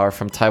economic power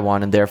from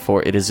Taiwan, and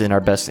therefore it is in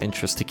our best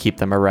interest to keep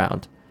them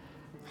around.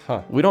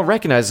 We don't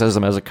recognize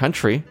them as a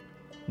country.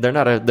 They're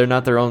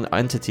not their own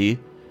entity,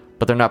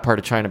 but they're not part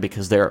of China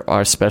because they're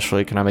our special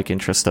economic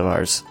interest of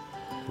ours.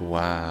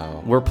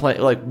 Wow.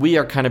 We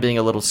are kind of being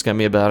a little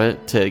scummy about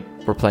it.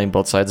 We're playing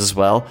both sides as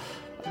well,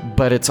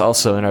 but it's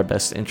also in our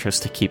best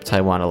interest to keep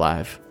Taiwan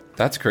alive.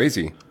 That's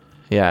crazy.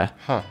 Yeah.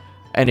 Huh.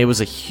 And it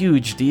was a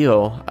huge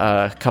deal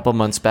a couple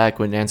months back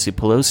when Nancy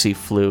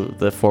Pelosi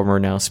the former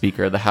now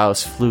Speaker of the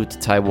House, flew to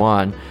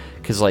Taiwan,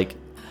 because like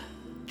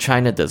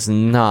China does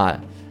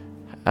not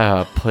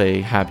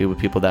play happy with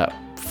people that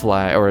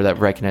fly or that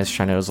recognize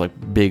China as like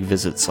big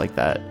visits like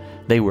that.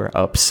 They were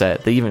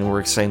upset. They even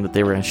were saying that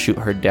they were going to shoot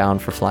her down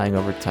for flying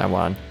over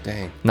Taiwan.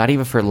 Dang. Not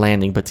even for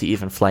landing, but to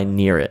even fly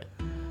near it.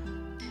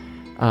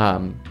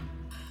 And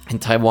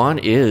Taiwan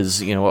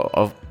is,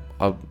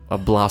 a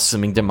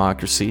blossoming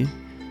democracy.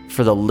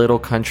 For the little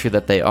country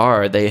that they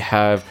are, they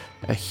have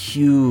a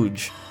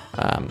huge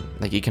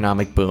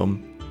economic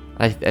boom.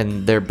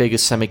 And their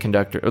biggest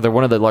they're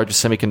one of the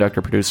largest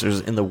semiconductor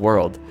producers in the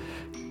world.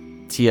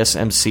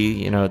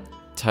 TSMC,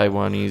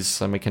 Taiwanese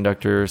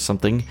semiconductor or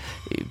something,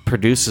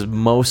 produces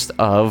most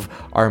of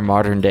our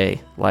modern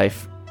day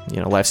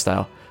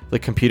lifestyle. The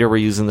computer we're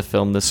using to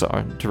film this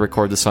on, to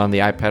record this on, the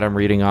iPad I'm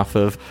reading off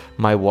of,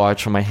 my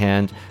watch on my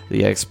hand,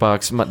 the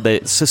Xbox,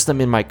 the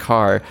system in my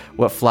car,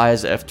 what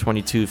flies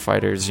F-22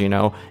 fighters,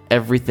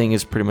 everything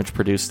is pretty much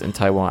produced in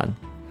Taiwan.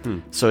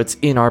 So it's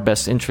in our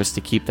best interest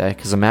to keep that,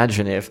 because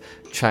imagine if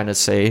China,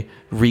 say,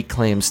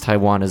 reclaims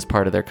Taiwan as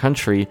part of their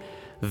country,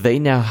 they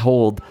now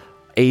hold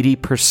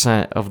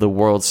 80% of the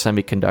world's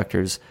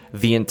semiconductors.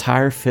 The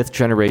entire fifth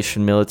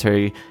generation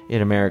military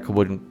in America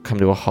would come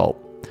to a halt.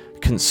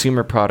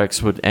 Consumer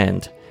products would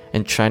end,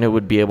 and China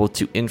would be able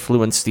to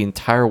influence the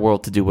entire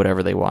world to do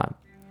whatever they want.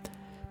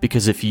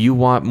 Because if you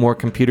want more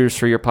computers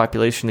for your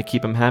population to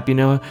keep them happy,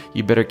 Noah,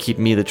 you better keep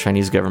me, the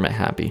Chinese government,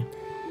 happy.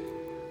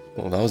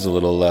 Well, that was a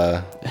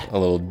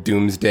little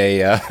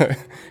doomsday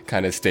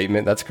kind of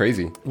statement. That's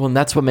crazy. Well, and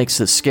that's what makes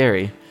this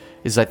scary,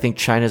 is I think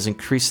China's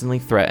increasingly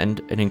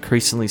threatened and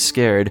increasingly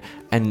scared,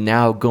 and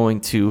now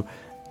going to,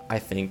 I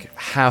think,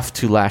 have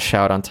to lash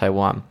out on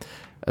Taiwan.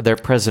 Their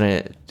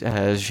president,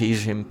 Xi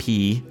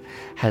Jinping,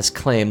 has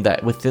claimed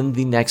that within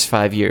the next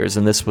 5 years,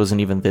 and this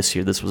wasn't even this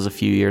year, this was a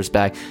few years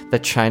back,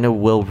 that China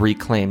will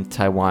reclaim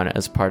Taiwan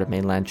as part of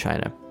mainland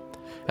China.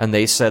 And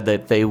they said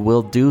that they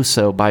will do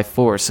so by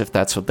force if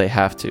that's what they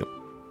have to.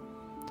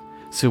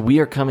 So we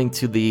are coming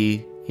to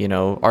the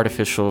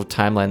artificial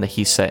timeline that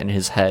he set in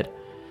his head.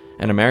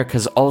 And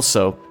America's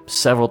also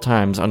several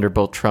times under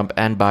both Trump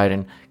and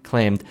Biden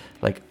claimed,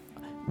 like,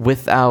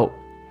 without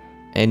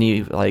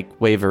any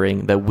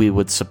wavering, that we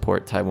would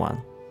support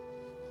Taiwan.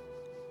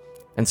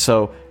 And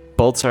so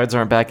both sides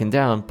aren't backing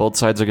down. Both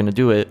sides are going to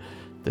do it.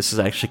 This is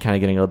actually kind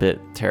of getting a little bit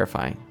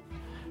terrifying.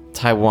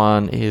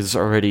 Taiwan is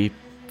already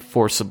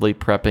forcibly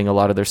prepping a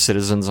lot of their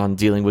citizens on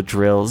dealing with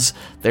drills.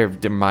 They're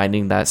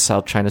mining that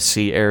South China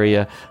Sea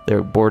area.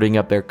 They're boarding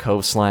up their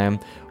coastline.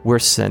 We're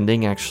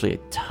sending actually a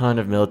ton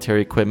of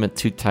military equipment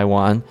to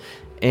Taiwan.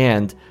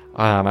 And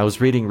I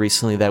was reading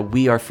recently that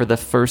we are, for the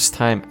first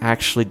time,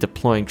 actually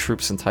deploying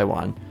troops in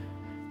Taiwan.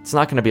 It's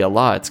not going to be a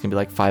lot. It's going to be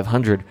like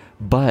 500.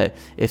 But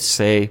if,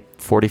 say,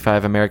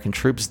 45 American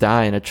troops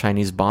die in a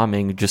Chinese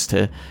bombing just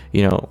to,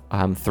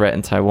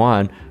 threaten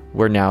Taiwan,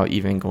 we're now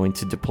even going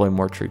to deploy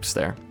more troops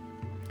there.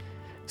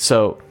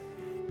 So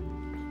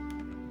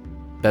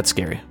that's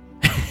scary.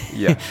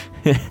 Yeah.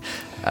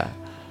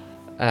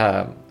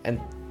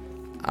 And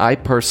I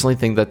personally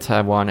think that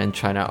Taiwan and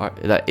China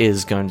that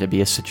is going to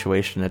be a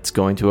situation that's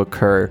going to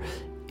occur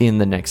in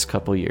the next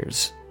couple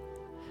years.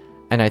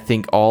 And I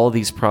think all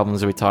these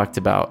problems that we talked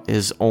about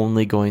is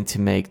only going to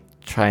make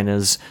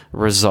China's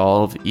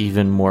resolve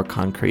even more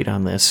concrete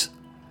on this.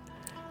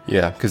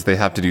 Yeah, because they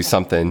have to do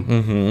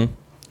something.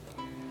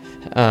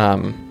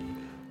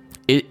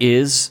 It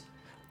is,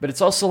 but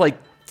it's also like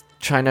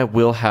China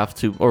will have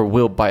to, or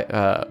will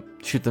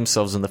shoot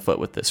themselves in the foot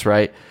with this,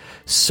 right?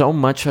 So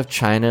much of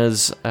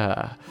China's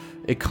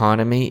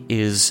economy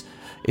is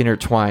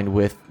intertwined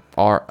with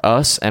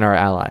us and our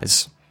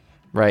allies,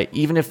 right?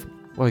 Even if,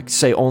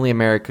 say, only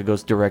America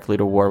goes directly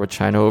to war with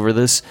China over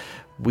this,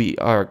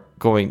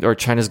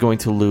 China's going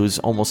to lose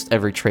almost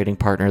every trading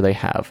partner they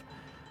have,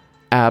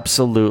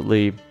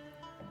 absolutely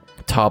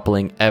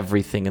toppling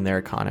everything in their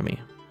economy,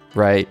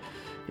 right?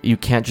 You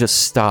can't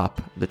just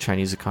stop the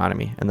Chinese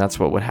economy, and that's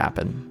what would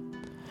happen.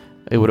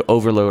 It would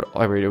overload,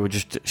 it would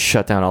just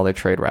shut down all their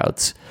trade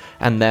routes.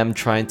 And them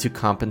trying to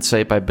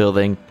compensate by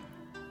building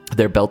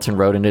their Belt and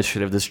Road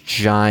Initiative, this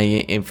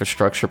giant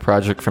infrastructure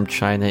project from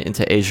China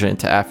into Asia,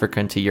 into Africa,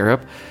 into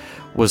Europe,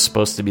 was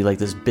supposed to be like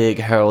this big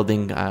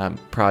heralding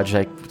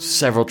project,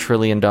 several $1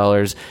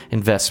 trillion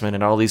investment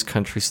in all these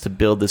countries to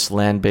build this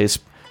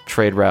land-based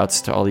trade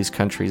routes to all these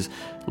countries.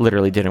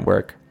 Literally didn't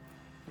work.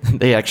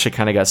 They actually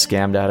kind of got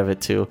scammed out of it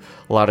too.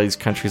 A lot of these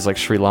countries like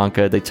Sri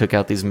Lanka, they took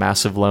out these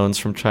massive loans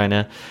from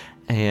China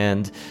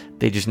and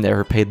they just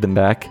never paid them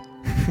back.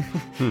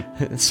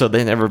 So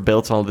they never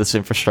built all this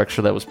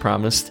infrastructure that was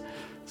promised.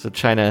 So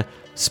China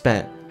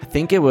spent, I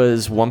think it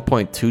was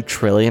 1.2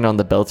 trillion on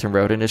the Belt and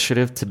Road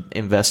Initiative to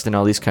invest in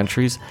all these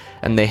countries,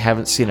 and they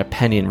haven't seen a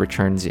penny in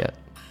returns yet.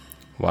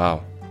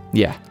 Wow.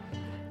 Yeah.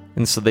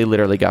 And so they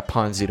literally got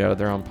Ponzi'd out of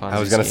their own Ponzi scheme. I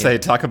was going to say,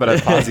 talk about a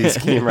Ponzi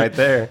scheme right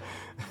there.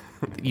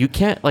 You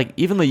can't,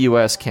 even the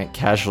U.S. can't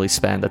casually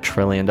spend $1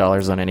 trillion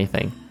on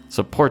anything.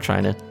 So poor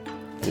China.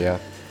 Yeah.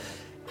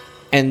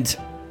 And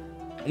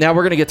now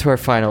we're going to get to our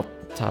final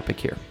topic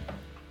here.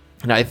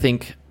 And I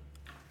think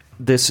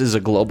this is a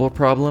global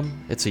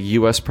problem. It's a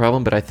U.S.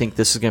 problem, but I think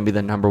this is going to be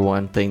the number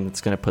one thing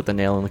that's going to put the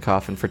nail in the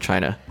coffin for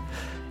China.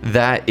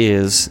 That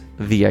is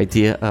the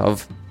idea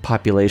of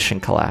population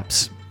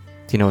collapse.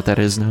 Do you know what that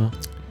is, Noah?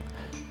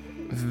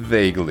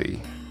 Vaguely.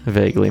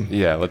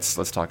 Yeah, let's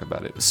talk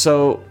about it.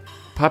 So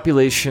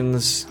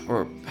populations,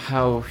 or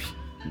how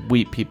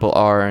we people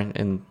are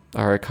in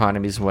our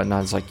economies and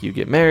whatnot, is like you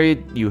get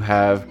married, you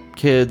have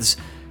kids,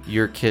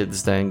 your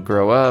kids then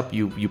grow up,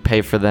 you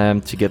pay for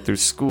them to get through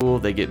school,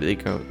 they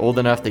go old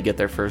enough, they get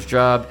their first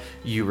job,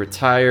 you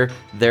retire,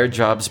 their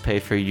jobs pay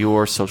for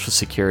your Social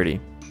Security,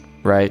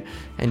 right?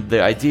 And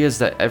the idea is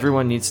that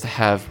everyone needs to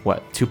have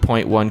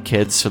 2.1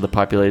 kids so the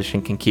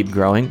population can keep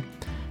growing.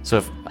 So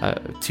if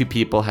two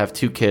people have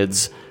 2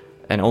 kids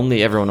and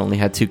everyone only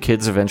had 2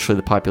 kids, eventually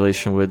the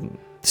population would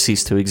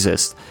cease to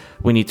exist.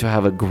 We need to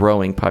have a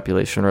growing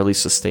population, or at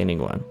least sustaining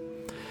one.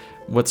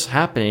 What's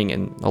happening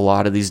in a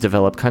lot of these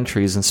developed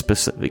countries, and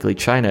specifically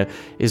China,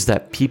 is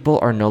that people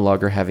are no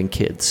longer having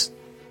kids.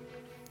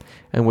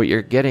 And what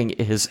you're getting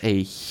is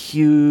a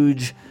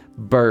huge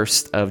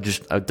burst of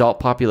just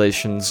adult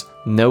populations,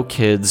 no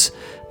kids,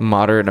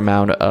 moderate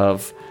amount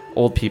of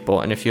old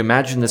people. And if you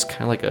imagine this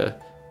kind of like a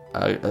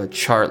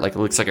chart, like it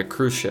looks like a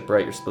cruise ship,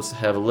 right? You're supposed to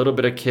have a little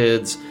bit of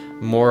kids,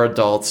 more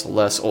adults,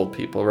 less old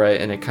people,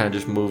 right? And it kind of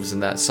just moves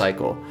in that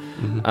cycle.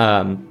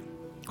 Mm-hmm.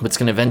 What's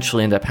going to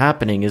eventually end up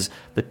happening is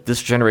that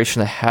this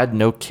generation that had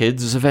no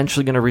kids is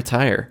eventually going to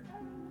retire.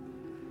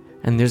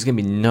 And there's going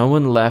to be no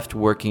one left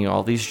working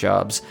all these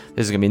jobs.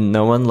 There's going to be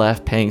no one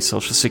left paying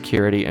Social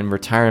Security and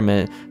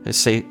retirement,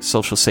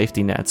 social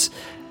safety nets.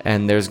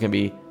 And there's going to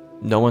be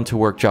no one to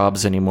work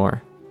jobs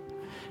anymore.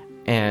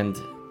 And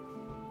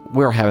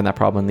we're having that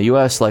problem in the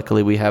U.S.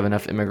 Luckily, we have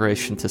enough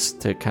immigration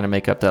to kind of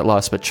make up that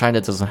loss, but China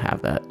doesn't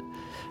have that.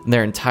 And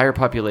their entire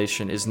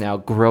population is now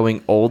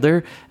growing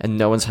older, and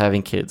no one's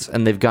having kids.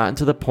 And they've gotten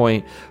to the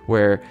point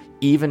where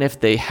even if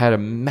they had a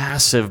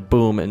massive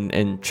boom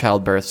in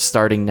childbirth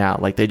starting now,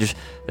 like the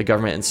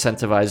government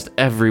incentivized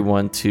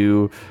everyone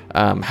to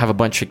have a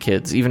bunch of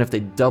kids, even if they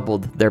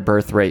doubled their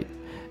birth rate,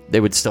 they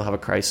would still have a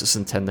crisis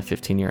in 10 to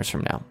 15 years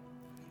from now.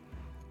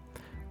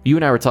 You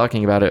and I were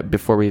talking about it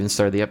before we even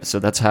started the episode.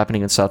 That's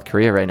happening in South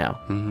Korea right now.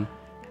 Mm-hmm.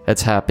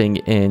 That's happening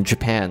in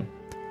Japan.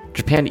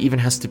 Japan even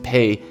has to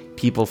pay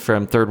people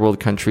from third world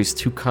countries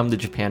to come to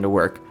Japan to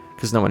work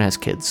because no one has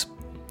kids.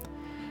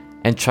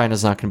 And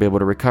China's not going to be able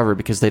to recover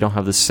because they don't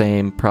have the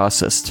same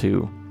process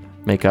to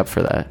make up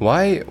for that.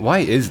 Why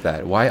is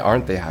that? Why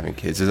aren't they having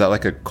kids? Is that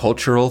like a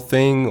cultural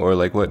thing, or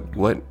like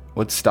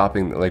what's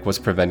stopping, like what's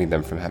preventing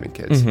them from having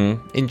kids?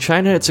 Mm-hmm. In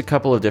China, it's a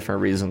couple of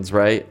different reasons,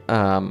 right?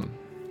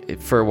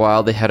 For a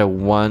while, they had a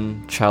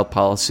one-child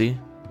policy,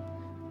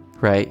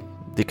 right?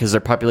 Because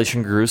their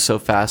population grew so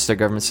fast, their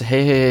government said,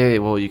 hey,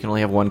 well, you can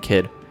only have one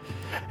kid.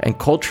 And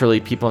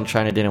culturally, people in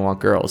China didn't want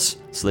girls,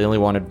 so they only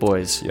wanted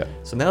boys. Yeah.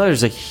 So now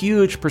there's a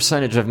huge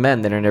percentage of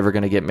men that are never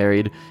going to get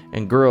married,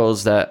 and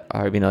girls that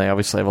are, they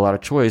obviously have a lot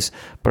of choice,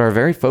 but are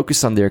very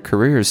focused on their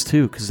careers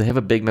too, because they have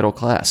a big middle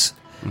class.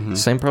 Mm-hmm.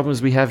 Same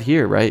problems we have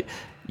here, right?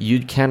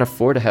 You can't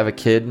afford to have a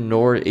kid,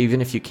 nor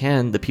even if you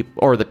can, the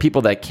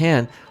people that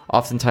can,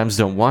 oftentimes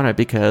don't want it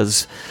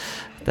because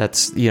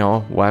that's,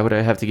 why would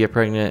I have to get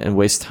pregnant and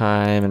waste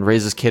time and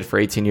raise this kid for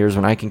 18 years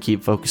when I can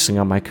keep focusing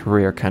on my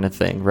career kind of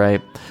thing,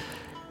 right?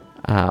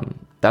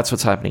 That's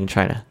what's happening in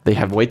China. They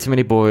have way too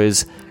many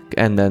boys,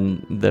 and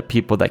then the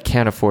people that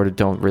can't afford it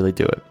don't really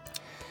do it.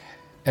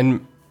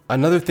 And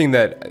another thing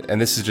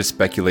and this is just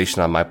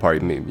speculation on my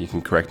part, maybe you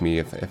can correct me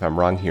if I'm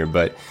wrong here,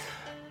 but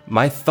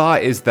my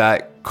thought is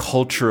that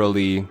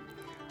culturally,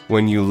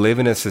 when you live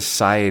in a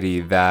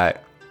society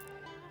that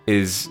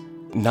is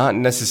not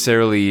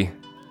necessarily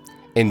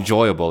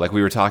enjoyable, like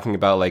we were talking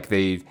about, like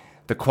the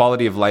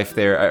quality of life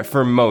there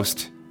for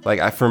most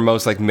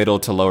middle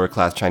to lower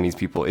class Chinese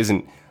people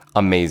isn't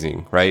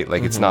amazing, right?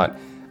 Like, it's not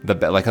the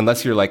best, like,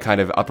 unless you're like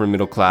kind of upper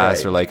middle class,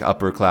 right, or like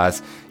upper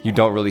class, you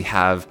don't really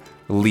have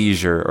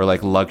leisure or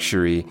like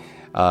luxury.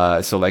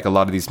 So like a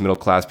lot of these middle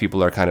class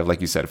people are kind of,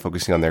 like you said,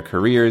 focusing on their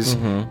careers,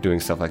 doing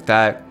stuff like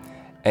that.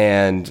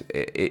 And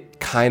it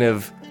kind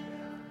of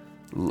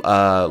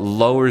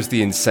lowers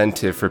the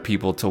incentive for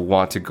people to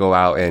want to go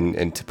out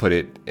and to put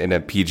it in a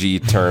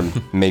PG term,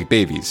 make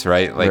babies,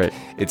 right? Like, right.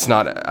 It's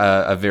not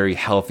a very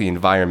healthy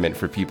environment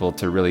for people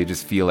to really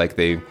just feel like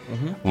they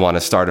want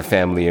to start a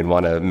family and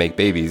want to make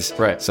babies.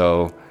 Right.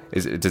 So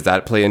does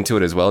that play into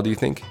it as well, do you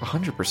think?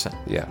 100%.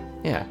 Yeah.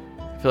 Yeah.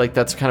 I feel like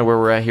that's kind of where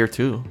we're at here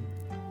too,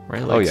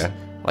 right? Like, oh, yeah.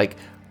 Like,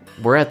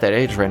 we're at that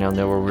age right now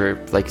where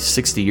we're like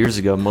 60 years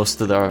ago,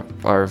 most of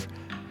our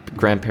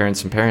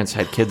grandparents and parents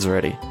had kids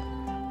already.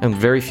 And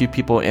very few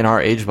people in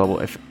our age bubble,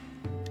 if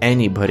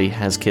anybody,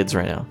 has kids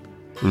right now.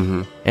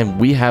 Mm-hmm. And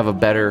we have a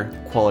better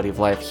quality of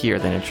life here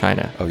than in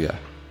China. Oh, yeah.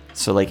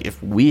 So, like,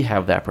 if we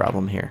have that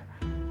problem here,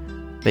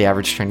 the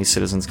average Chinese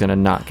citizen's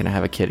not going to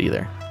have a kid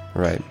either.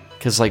 Right.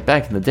 Because, like,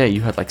 back in the day, you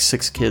had, like,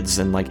 6 kids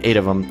and, like, 8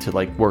 of them to,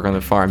 like, work on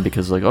the farm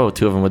because, like, 2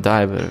 of them would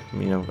die, but,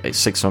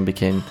 6 of them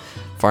became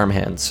farm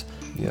hands.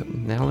 Yep.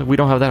 Now, we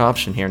don't have that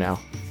option here now.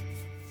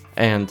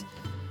 And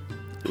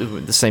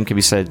the same can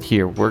be said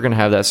here. We're going to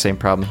have that same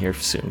problem here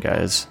soon,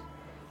 guys.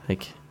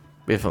 Like,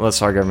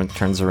 unless our government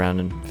turns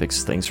around and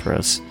fixes things for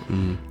us.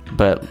 Mm-hmm.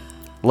 But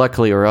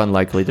luckily or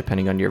unlikely,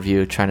 depending on your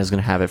view, China's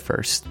going to have it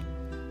first.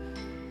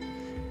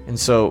 And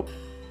so,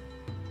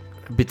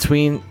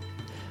 between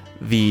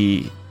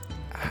the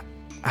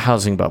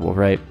housing bubble,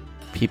 right?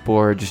 People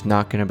are just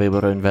not going to be able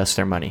to invest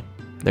their money.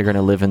 They're going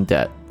to live in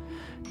debt.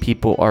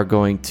 People are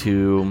going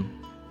to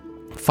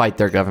fight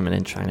their government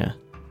in China.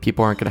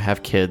 People aren't going to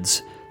have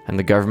kids. And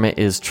the government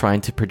is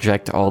trying to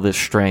project all this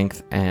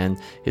strength and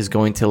is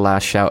going to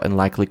lash out and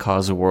likely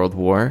cause a world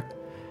war.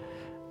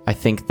 I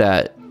think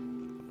that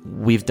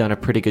we've done a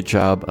pretty good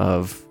job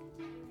of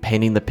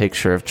painting the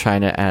picture of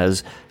China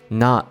as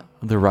not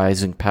the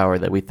rising power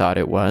that we thought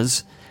it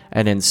was,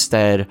 and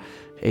instead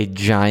a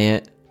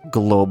giant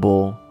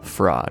global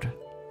fraud.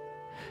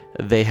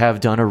 They have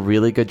done a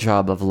really good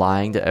job of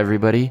lying to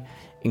everybody,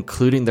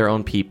 including their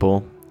own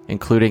people,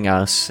 including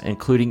us,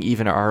 including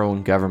even our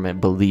own government,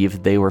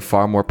 believed they were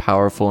far more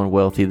powerful and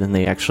wealthy than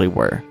they actually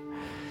were.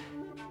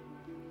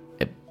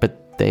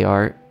 But they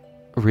are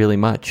really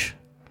much.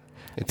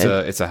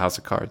 It's a house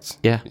of cards.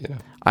 Yeah.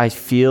 I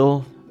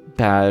feel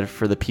bad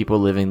for the people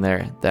living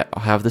there that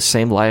have the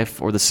same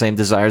life or the same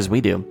desires we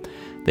do.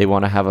 They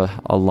want to have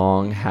a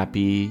long,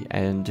 happy,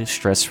 and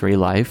stress-free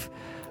life.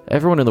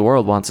 Everyone in the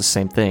world wants the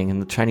same thing, and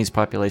the Chinese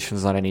population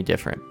is not any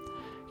different.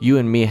 You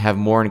and me have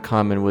more in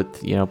common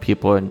with,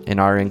 people in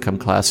our income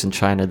class in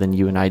China than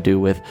you and I do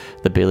with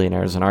the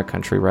billionaires in our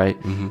country, right?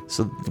 Mm-hmm.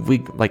 So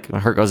my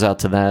heart goes out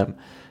to them.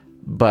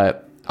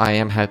 But I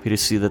am happy to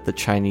see that the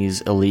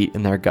Chinese elite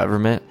in their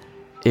government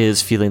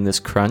is feeling this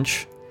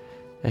crunch.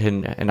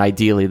 And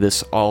ideally,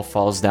 this all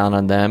falls down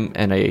on them,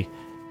 and a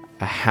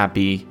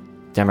happy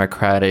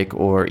democratic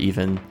or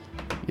even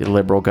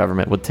liberal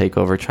government would take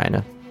over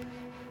China.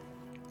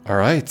 All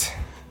right.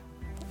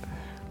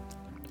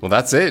 Well,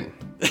 that's it.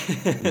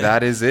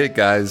 that is it,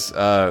 guys.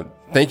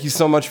 Thank you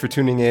so much for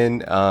tuning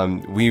in.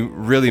 We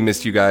really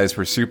missed you guys.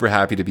 We're super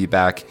happy to be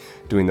back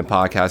doing the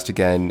podcast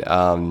again.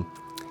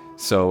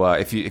 So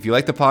if you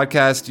like the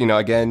podcast,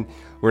 again,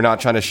 we're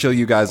not trying to shill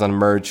you guys on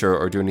merch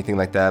or do anything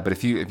like that. But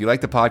if you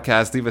like the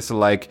podcast, leave us a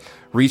like.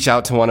 Reach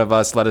out to one of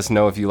us. Let us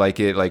know if you like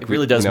it. Like, it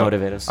really does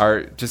motivate us.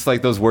 Just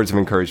like those words of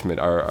encouragement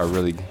are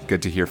really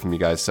good to hear from you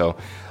guys. So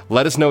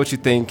let us know what you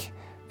think,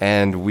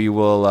 and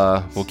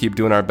we'll keep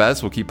doing our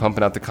best. We'll keep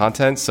pumping out the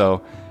content.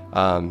 So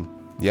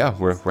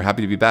we're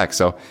happy to be back.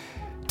 So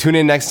tune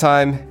in next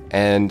time,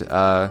 and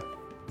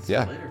see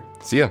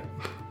ya.